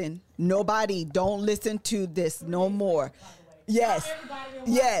listen. Nobody. Don't listen to this no more. Yes.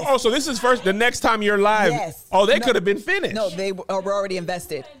 Oh, so this is the next time you're live. Yes. Oh, they could have been finished. No, they were already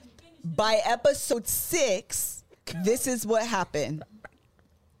invested. By episode 6, this is what happened.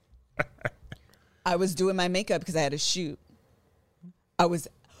 I was doing my makeup because I had a shoot. I was...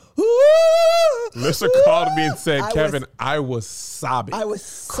 Melissa called me and said, Kevin, I was sobbing.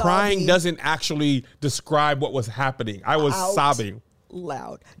 Crying doesn't actually describe what was happening. I was sobbing.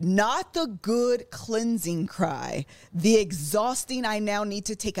 Loud. Not the good cleansing cry. The exhausting, I now need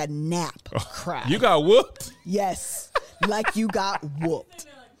to take a nap cry. You got whooped? Yes. Like you got whooped.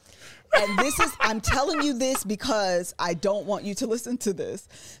 And I'm telling you this because I don't want you to listen to this.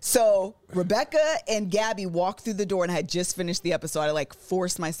 So Rebecca and Gabby walked through the door, and I had just finished the episode. I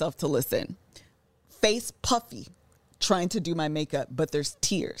forced myself to listen. Face puffy, trying to do my makeup, but there's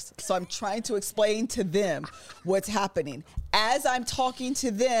tears. So I'm trying to explain to them what's happening. As I'm talking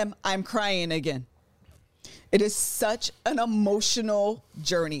to them, I'm crying again. It is such an emotional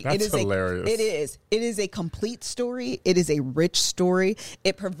journey. That's it is hilarious. It is a complete story. It is a rich story.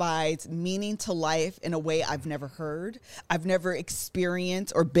 It provides meaning to life in a way I've never heard. I've never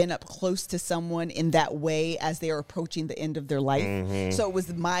experienced or been up close to someone in that way as they are approaching the end of their life. Mm-hmm. So it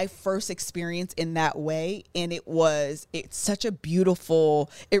was my first experience in that way. And it's such a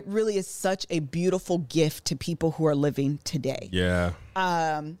beautiful, it really is such a beautiful gift to people who are living today. Yeah.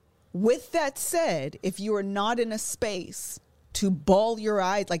 With that said, if you are not in a space to bawl your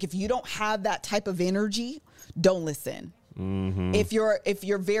eyes, like if you don't have that type of energy, don't listen. Mm-hmm. If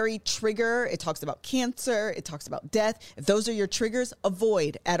you're very trigger, it talks about cancer, it talks about death. If those are your triggers,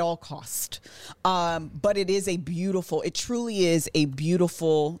 avoid at all cost. But it truly is a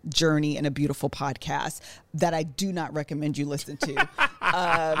beautiful journey and a beautiful podcast that I do not recommend you listen to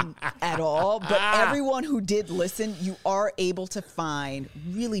at all. But everyone who did listen, you are able to find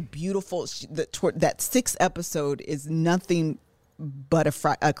really beautiful. That 6th episode is nothing but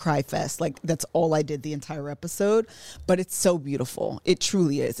a cry fest. Like, that's all I did the entire episode, but it's so beautiful. It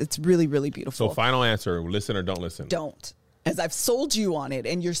truly is. It's really, really beautiful. So final answer, listen or don't listen? Don't. As I've sold you on it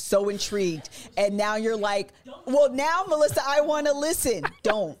and you're so intrigued and now you're like, well, now Melissa, I want to listen.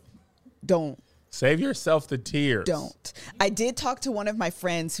 Don't. Save yourself the tears. Don't. I did talk to one of my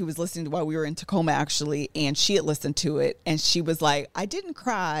friends who was listening while we were in Tacoma, actually, and she had listened to it, and she was like, I didn't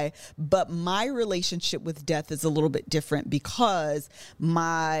cry, but my relationship with death is a little bit different because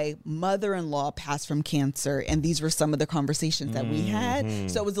my mother-in-law passed from cancer, and these were some of the conversations that we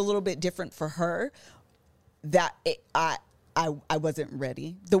had. So it was a little bit different for her. I wasn't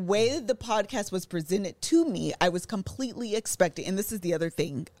ready. The way the podcast was presented to me, I was completely expecting, and this is the other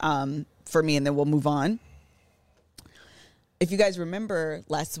thing for me, and then we'll move on. If you guys remember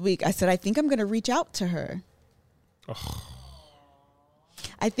last week, I said, I think I'm going to reach out to her.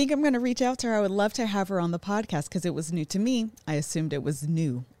 I think I'm going to reach out to her. I would love to have her on the podcast because it was new to me. I assumed it was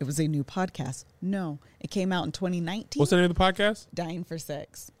new. It was a new podcast. No, it came out in 2019. What's the name of the podcast? Dying for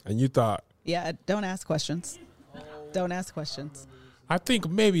Sex. And you thought? Yeah, don't ask questions. Don't ask questions. I think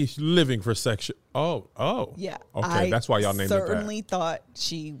maybe living for sex. Oh. Yeah. Okay, that's why y'all named it that. I certainly thought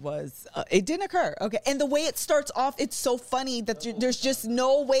she was. It didn't occur. Okay. And the way it starts off, it's so funny that there's just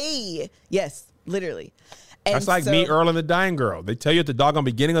no way. Yes, literally. And that's like Me, Earl, and the Dying Girl. They tell you at the doggone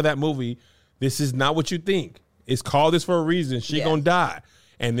beginning of that movie, this is not what you think. It's called this for a reason. She gonna die.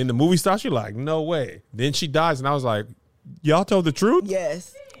 And then the movie starts, you're like, no way. Then she dies, and I was like, y'all told the truth?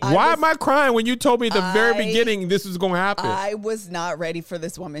 Yes. Why am I crying when you told me at the very beginning this was going to happen? I was not ready for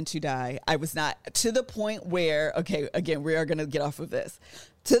this woman to die. I was not, to the point where, okay, again, we are going to get off of this.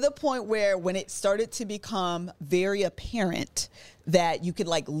 To the point where when it started to become very apparent that you could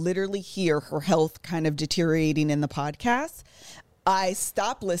like literally hear her health kind of deteriorating in the podcast, I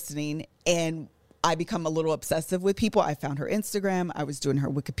stopped listening and I become a little obsessive with people. I found her Instagram. I was doing her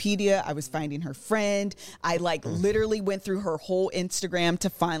Wikipedia. I was finding her friend. I literally went through her whole Instagram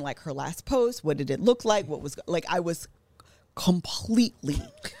to find like her last post. What did it look like? What was like, I was completely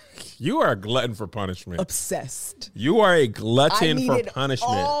You are a glutton for punishment. Obsessed. You are a glutton I for needed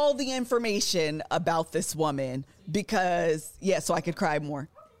punishment. all the information about this woman because, so I could cry more.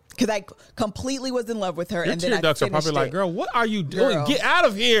 Because I completely was in love with her. Your and then tear ducts are probably like, girl, what are you doing? Girl. Get out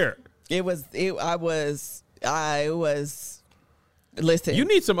of here. I was, listen. You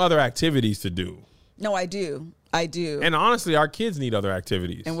need some other activities to do. No, I do. And honestly, our kids need other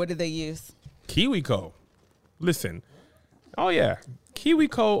activities. And what do they use? KiwiCo. Listen. Oh, yeah.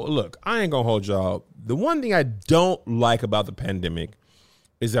 KiwiCo, look, I ain't going to hold y'all. The one thing I don't like about the pandemic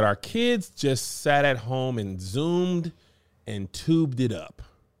is that our kids just sat at home and Zoomed and tubed it up.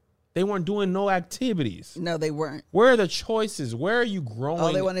 They weren't doing no activities. No, they weren't. Where are the choices? Where are you growing?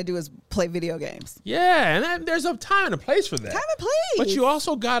 All they want to do is play video games. Yeah, and there's a time and a place for that. Time and place. But you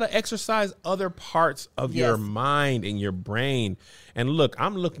also got to exercise other parts of your mind and your brain. And look,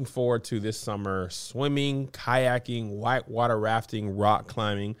 I'm looking forward to this summer swimming, kayaking, whitewater rafting, rock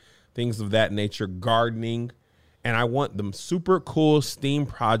climbing, things of that nature, gardening. And I want them super cool STEAM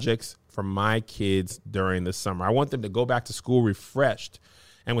projects for my kids during the summer. I want them to go back to school refreshed.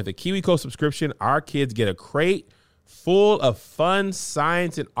 And with the KiwiCo subscription, our kids get a crate full of fun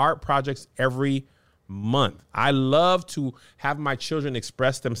science and art projects every month. I love to have my children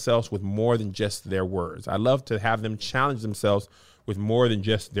express themselves with more than just their words. I love to have them challenge themselves with more than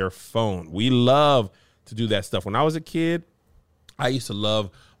just their phone. We love to do that stuff. When I was a kid, I used to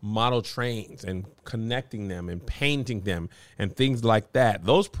love model trains and connecting them and painting them and things like that.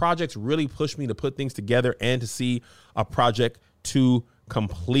 Those projects really pushed me to put things together and to see a project to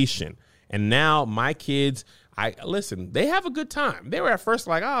completion. And now my kids, they have a good time. They were at first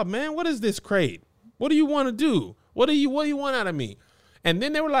like, oh man, what is this crate? What do you want to do? What do you want out of me? And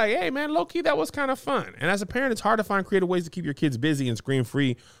then they were like, hey, man, low-key, that was kind of fun. And as a parent, it's hard to find creative ways to keep your kids busy and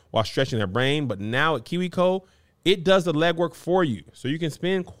screen-free while stretching their brain. But now at KiwiCo, it does the legwork for you. So you can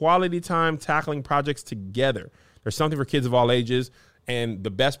spend quality time tackling projects together. There's something for kids of all ages. And the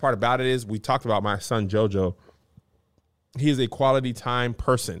best part about it is we talked about my son, JoJo. He is a quality time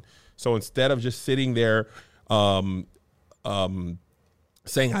person. So instead of just sitting there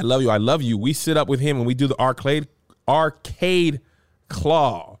saying, I love you, we sit up with him and we do the arcade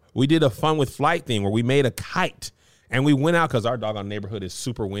claw. We did a fun with flight thing where we made a kite and we went out because our doggone neighborhood is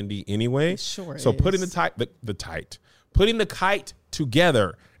super windy anyway. Sure. So putting putting the kite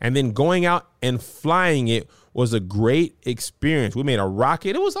together and then going out and flying it was a great experience. We made a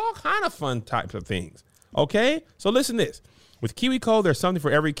rocket. It was all kind of fun types of things. Okay? So listen to this. With KiwiCo, there's something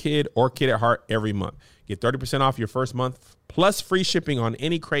for every kid or kid at heart every month. Get 30% off your first month plus free shipping on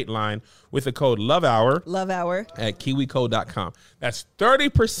any crate line with the code LOVEHOUR. LOVEHOUR. At KiwiCo.com. That's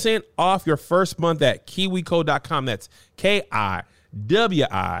 30% off your first month at KiwiCo.com. That's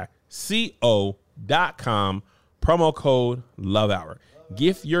KiwiCo.com. Promo code LOVEHOUR.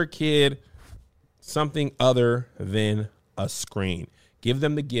 Give your kid something other than a screen. Give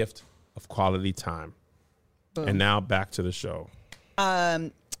them the gift of quality time. Boom. And now back to the show.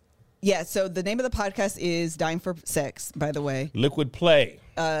 Yeah, so the name of the podcast is Dying for Sex, by the way. Liquid Play.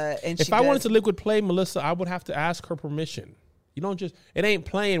 And if I wanted to liquid play, Melissa, I would have to ask her permission. You don't just, it ain't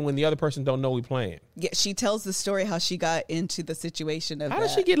playing when the other person don't know we playing. Yeah, she tells the story how she got into the situation of How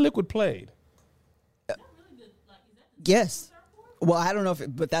does she get liquid played? Yes. Well, I don't know if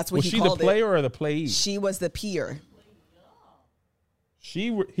but that's what he called it. Was she the player or the playee? She was the peer.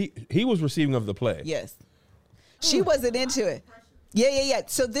 He was receiving of the play. Yes. She wasn't into it. Yeah.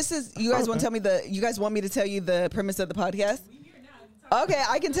 So this is, you guys want to tell me you guys want me to tell you the premise of the podcast? Okay,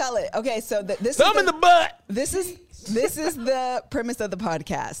 I can tell it. Okay, so this Thumb in the butt. This is the premise of the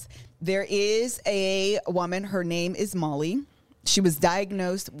podcast. There is a woman, her name is Molly. She was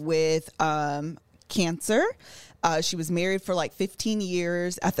diagnosed with cancer. She was married for like 15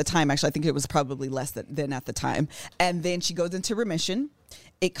 years at the time. Actually, I think it was probably less than at the time. And then she goes into remission.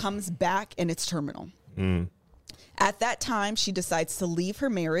 It comes back and it's terminal. At that time, she decides to leave her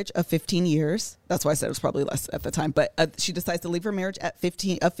marriage of 15 years. That's why I said it was probably less at the time. But she decides to leave her marriage at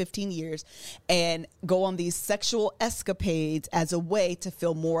 15 years and go on these sexual escapades as a way to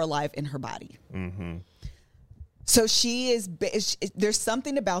feel more alive in her body. Mm-hmm. So there's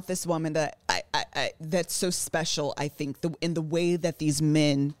something about this woman that that's so special, I think, in the way that these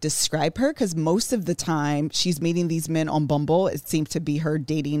men describe her, because most of the time she's meeting these men on Bumble. It seems to be her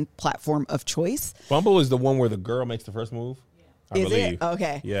dating platform of choice. Bumble is the one where the girl makes the first move? I believe. It?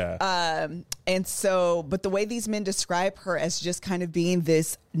 Okay. Yeah. And so, but the way these men describe her as just kind of being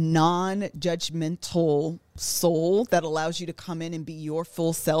this non-judgmental soul that allows you to come in and be your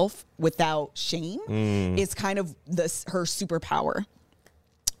full self without shame is kind of her superpower.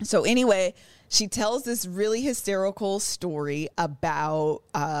 So anyway, she tells this really hysterical story about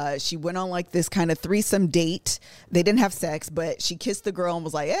she went on like this kind of threesome date. They didn't have sex, but she kissed the girl and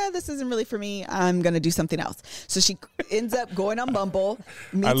was like, this isn't really for me. I'm going to do something else. So she ends up going on Bumble.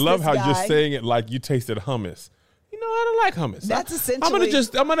 I love how you're saying it like you tasted hummus. You know, I don't like hummus. That's essentially. I'm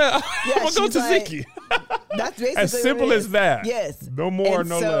gonna go to Ziki. That's basically as simple as that. Yes. No more,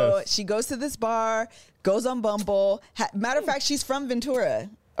 no less. So she goes to this bar, goes on Bumble. Matter of fact, she's from Ventura.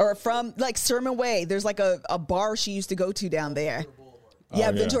 Or from like Sherman Way. There's like a bar she used to go to down there.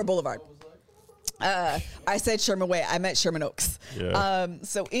 Yeah, Ventura Boulevard. I said Sherman Way. I meant Sherman Oaks. Yeah.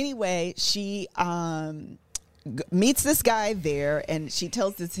 So anyway, she meets this guy there, and she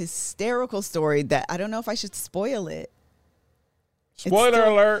tells this hysterical story that I don't know if I should spoil it. Spoiler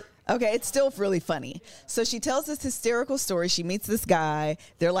alert. Okay, it's still really funny. So she tells this hysterical story. She meets this guy.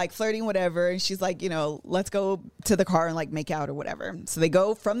 They're like flirting, whatever. And she's like, let's go to the car and like make out or whatever. So they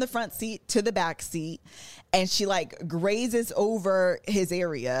go from the front seat to the back seat. And she like grazes over his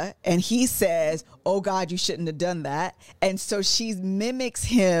area. And he says, oh, God, you shouldn't have done that. And so she mimics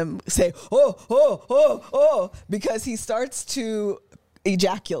him say, oh, because he starts to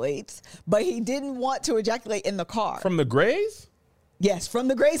ejaculate. But he didn't want to ejaculate in the car. From the graze? Yes, from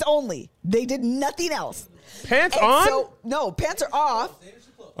the graze only. They did nothing else. Pants on? So, no, pants are off.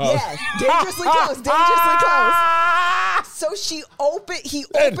 Yes, dangerously close. Dangerously close. So he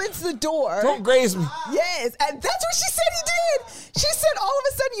opens the door. Don't graze me. Yes, and that's what she said he did. She said all of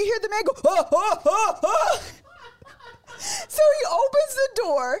a sudden you hear the man go, So he opens the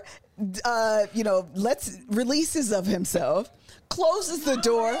door, releases of himself, closes the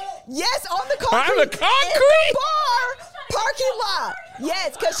door. Yes, on the concrete. On the concrete? In the bar parking lot.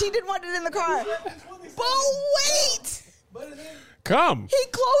 Yes, because she didn't want it in the car. But wait. Come. He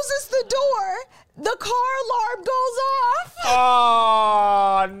closes the door. The car alarm goes off.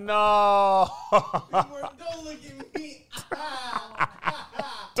 Oh, no. Don't look at me.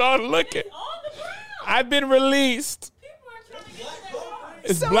 Don't look at. I've been released.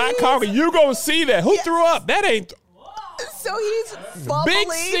 It's So black he's- concrete. You gonna see that. Who threw up? That ain't So he's fumbling.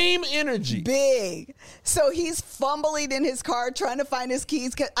 big seam energy. Big. So he's fumbling in his car trying to find his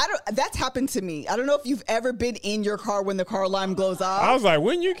keys. Cause that's happened to me. I don't know if you've ever been in your car when the car alarm goes off. I was like,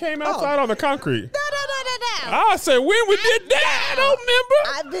 when you came outside on the concrete. No. I said, when we did that? I don't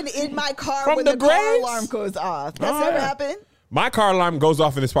remember. I've been in my car From when the the car graves? alarm goes off. That's Oh, never yeah. happened. My car alarm goes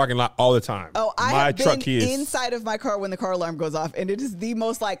off in this parking lot all the time. Oh, I My have truck been keys. inside of my car when the car alarm goes off, and it is the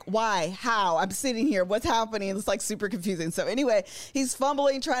most like, why, how? I'm sitting here, what's happening? It's like super confusing. So anyway, he's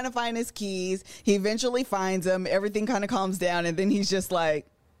fumbling, trying to find his keys. He eventually finds them. Everything kind of calms down, and then he's just like,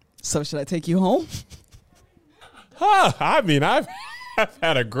 so should I take you home? Huh, I mean, I've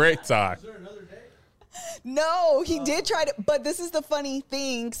had a great time. No, he did try to, but this is the funny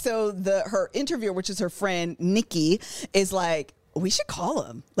thing. So her interviewer, which is her friend Nikki, is like, we should call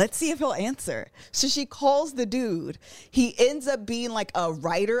him. Let's see if he'll answer. So she calls the dude. He ends up being like a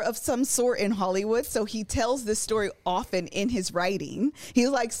writer of some sort in Hollywood. So he tells this story often in his writing. He's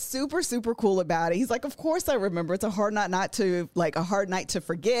like super, super cool about it. He's like, of course I remember. It's a hard night to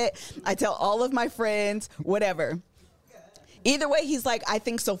forget. I tell all of my friends, whatever. Either way, he's like, I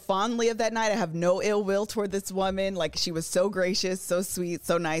think so fondly of that night. I have no ill will toward this woman. Like, she was so gracious, so sweet,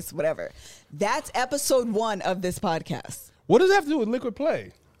 so nice, whatever. That's episode 1 of this podcast. What does that have to do with liquid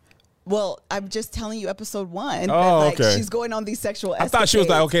play? Well, I'm just telling you episode 1. Oh, that, okay. She's going on these sexual I thought she was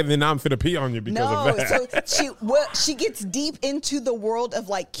like, escapades. okay, then now I'm finna pee on you because No, of that. so she gets deep into the world of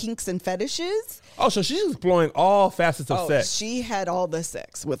like kinks and fetishes. Oh, so she's exploring all facets of sex. She had all the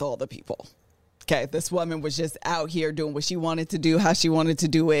sex with all the people. Okay, this woman was just out here doing what she wanted to do, how she wanted to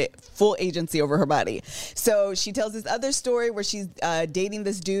do it, full agency over her body. So she tells this other story where she's dating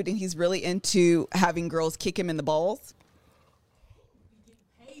this dude and he's really into having girls kick him in the balls.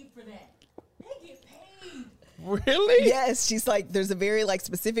 Paid for that. They get paid. Really? Yes, she's like, there's a very like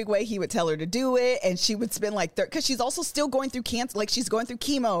specific way he would tell her to do it, and she would spend like, because she's also still going through cancer, like she's going through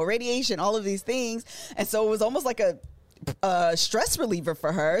chemo, radiation, all of these things, and so it was almost like a stress reliever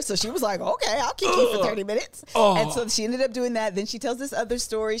for her. So she was like, okay, I'll kick you for 30 minutes. And so she ended up doing that. Then she tells this other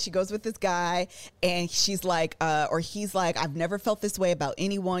story. She goes with this guy and she's like, or he's like, I've never felt this way about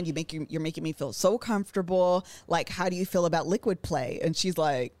anyone. You're making me feel so comfortable. Like, how do you feel about liquid play? And she's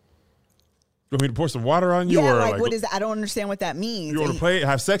like, You want me to pour some water on you? yeah, or like what is that? I don't understand what that means. You want And to play?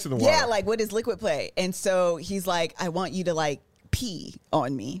 Have sex in the water? yeah, like what is liquid play? And so he's like, I want you to like pee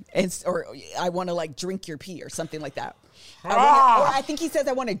on me, or I want to like drink your pee or something like that. Or I think he says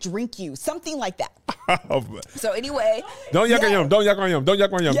I want to drink you, something like that. So anyway, Don't yak on him. Don't yak on him. Don't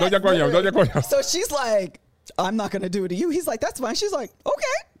yak on him. Don't yak on him. Don't yak on him. So she's like, I'm not going to do it to you. He's like, that's fine. She's like,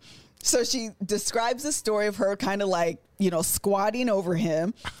 okay. So she describes the story of her kind of like, squatting over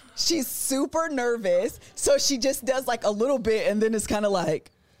him. She's super nervous. So she just does like a little bit and then it's kind of like,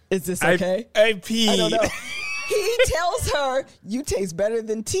 is this okay? I pee. I don't know. He tells her, you taste better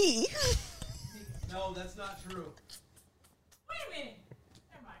than tea. No, that's not true. Wait a minute.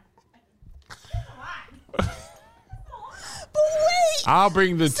 Never mind. That's a lot. But wait. I'll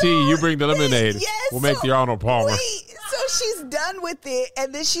bring the tea. You bring the lemonade. Yes, We'll make so- the Arnold Palmer. Wait, so she's done with it,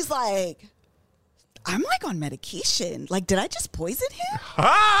 and then she's like, I'm like on medication. Like, did I just poison him?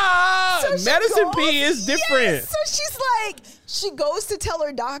 Ah, So she medicine goes- pee is different. Yes. So she's like, she goes to tell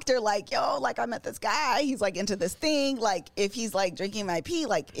her doctor, like, yo, like I met this guy. He's like into this thing. Like, if he's like drinking my pee,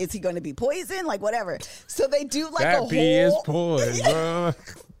 like, is he going to be poisoned? Like, whatever. So they do like That a pee is whole. poison.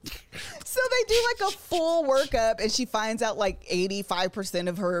 So they do like a full workup, and she finds out like 85%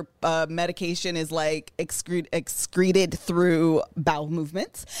 of her medication is like excreted through bowel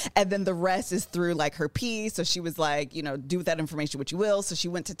movements, and then the rest is through like her pee. So she was like, do with that information what you will. So she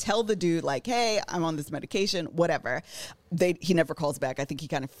went to tell the dude like, hey, I'm on this medication, whatever. He never calls back. I think he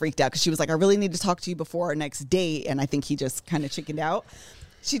kind of freaked out because she was like, I really need to talk to you before our next date, and I think he just kind of chickened out.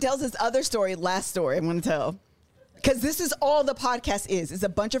 She tells this other story, last story I'm going to tell. Because this is all the podcast is a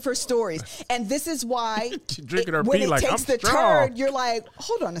bunch of her stories. And this is why Drinking her when pee it like, takes I'm the strong. turn, you're like,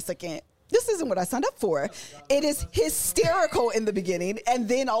 hold on a second. This isn't what I signed up for. It is hysterical in the beginning. And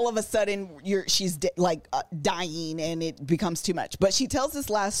then all of a sudden, she's dying and it becomes too much. But she tells this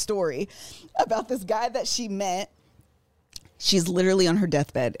last story about this guy that she met. She's literally on her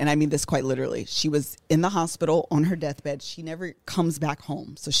deathbed. And I mean this quite literally. She was in the hospital on her deathbed. She never comes back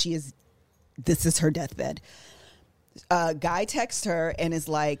home. So this is her deathbed. Guy texts her and is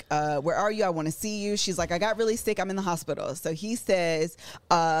like, where are you? I want to see you. She's like, I got really sick. I'm in the hospital. So he says,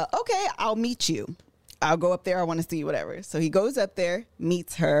 okay, I'll meet you. I'll go up there. I want to see you, whatever. So he goes up there,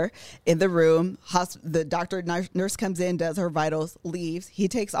 meets her in the room. The doctor, nurse comes in, does her vitals, leaves. He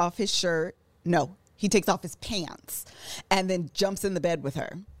takes off his shirt. No, he takes off his pants and then jumps in the bed with her.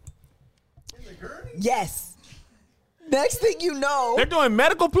 In the gurney? Yes. Next thing you know. They're doing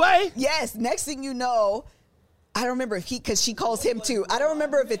medical play? Yes. Next thing you know, I don't remember if because she calls him too. I don't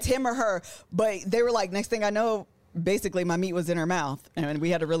remember if it's him or her, but they were like, next thing I know, basically my meat was in her mouth and we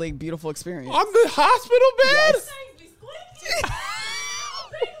had a really beautiful experience. On the hospital bed? Yes.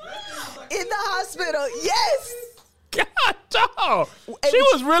 In the hospital, yes. God, dog. She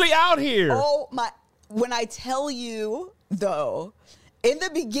was really out here. Oh my! When I tell you though, in the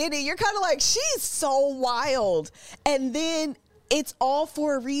beginning, you're kind of like, she's so wild, and then it's all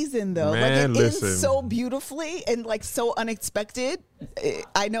for a reason though. Man, like it ends listen. so beautifully and like so unexpected.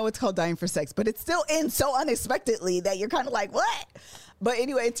 I know it's called Dying for Sex, but it still ends so unexpectedly that you're kind of like, what? But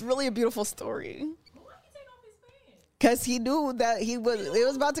anyway, it's really a beautiful story. Because he knew that it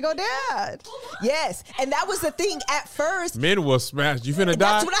was about to go down. Yes. And that was the thing at first. Men will smash. You finna die?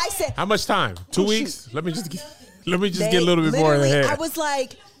 That's what I said. How much time? 2 Oh, weeks? shoot. Let me just get a little bit more in the Literally, head. I was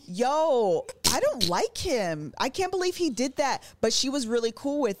like, yo, I don't like him. I can't believe he did that. But she was really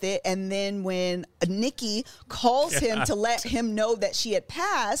cool with it. And then when Nikki calls him to let him know that she had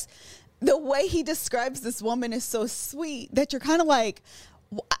passed, the way he describes this woman is so sweet that you're kind of like,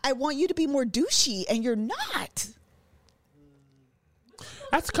 I want you to be more douchey, and you're not.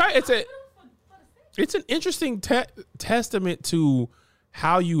 That's kind. It's an interesting testament to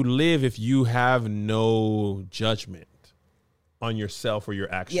how you live if you have no judgment on yourself or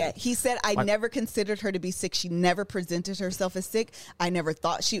your actions. Yeah, he said, I never considered her to be sick. She never presented herself as sick. I never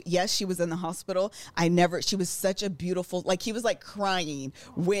thought she was in the hospital. She was such a beautiful, like he was like crying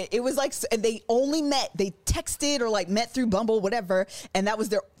when it was like, and they only met, they texted or like met through Bumble, whatever. And that was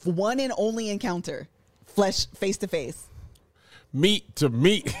their one and only encounter, face to face. Meat to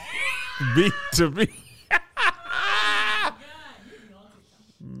meat. Meat to meat.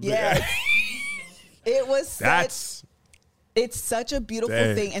 Yes. It was it's such a beautiful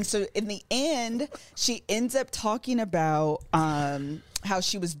thing. And so in the end, she ends up talking about how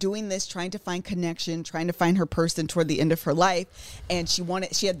she was doing this, trying to find connection, trying to find her person toward the end of her life. And she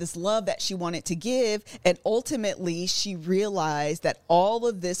had this love that she wanted to give. And ultimately she realized that all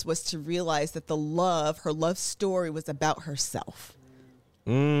of this was to realize that her love story was about herself.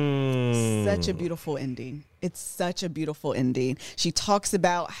 Such a beautiful ending. It's such a beautiful ending. She talks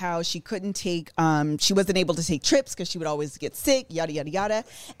about how she couldn't she wasn't able to take trips because she would always get sick, yada, yada, yada.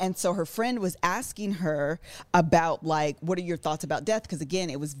 And so her friend was asking her about like, what are your thoughts about death? Because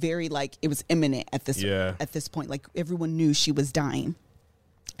again, it was very like, it was imminent at this point. Like everyone knew she was dying.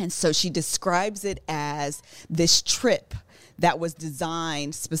 And so she describes it as this trip that was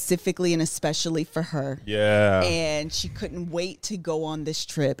designed specifically and especially for her. Yeah. And she couldn't wait to go on this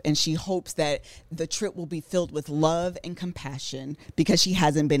trip. And she hopes that the trip will be filled with love and compassion because she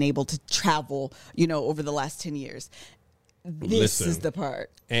hasn't been able to travel, over the last 10 years. This is the part.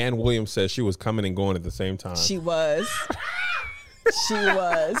 Ann Williams says she was coming and going at the same time. She was. She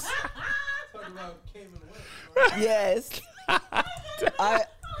was. Talking about came and went. Yes.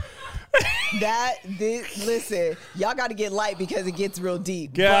 Listen, y'all got to get light because it gets real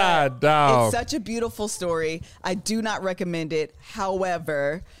deep. God, dog. It's such a beautiful story. I do not recommend it.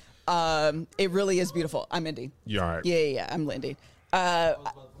 However, it really is beautiful. I'm ending. You all right? Yeah, I'm ending.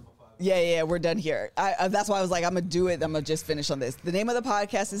 Yeah, we're done here. That's why I was like, I'm going to do it. I'm going to just finish on this. The name of the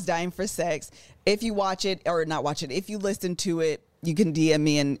podcast is Dying for Sex. If you watch it, or not watch it, if you listen to it, you can DM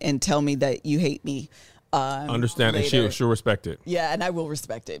me and tell me that you hate me. Understand, later. and she'll respect it. Yeah, and I will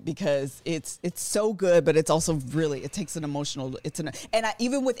respect it because it's so good, but it's also really, it takes an emotional,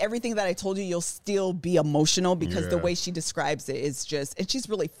 even with everything that I told you, you'll still be emotional because the way she describes it is just, and she's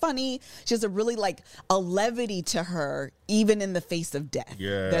really funny. She has a really a levity to her, even in the face of death.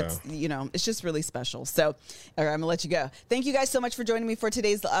 Yeah. That's, it's just really special. So, all right, I'm gonna let you go. Thank you guys so much for joining me for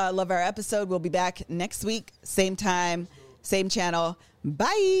today's Love Hour episode. We'll be back next week, same time, same channel.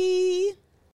 Bye.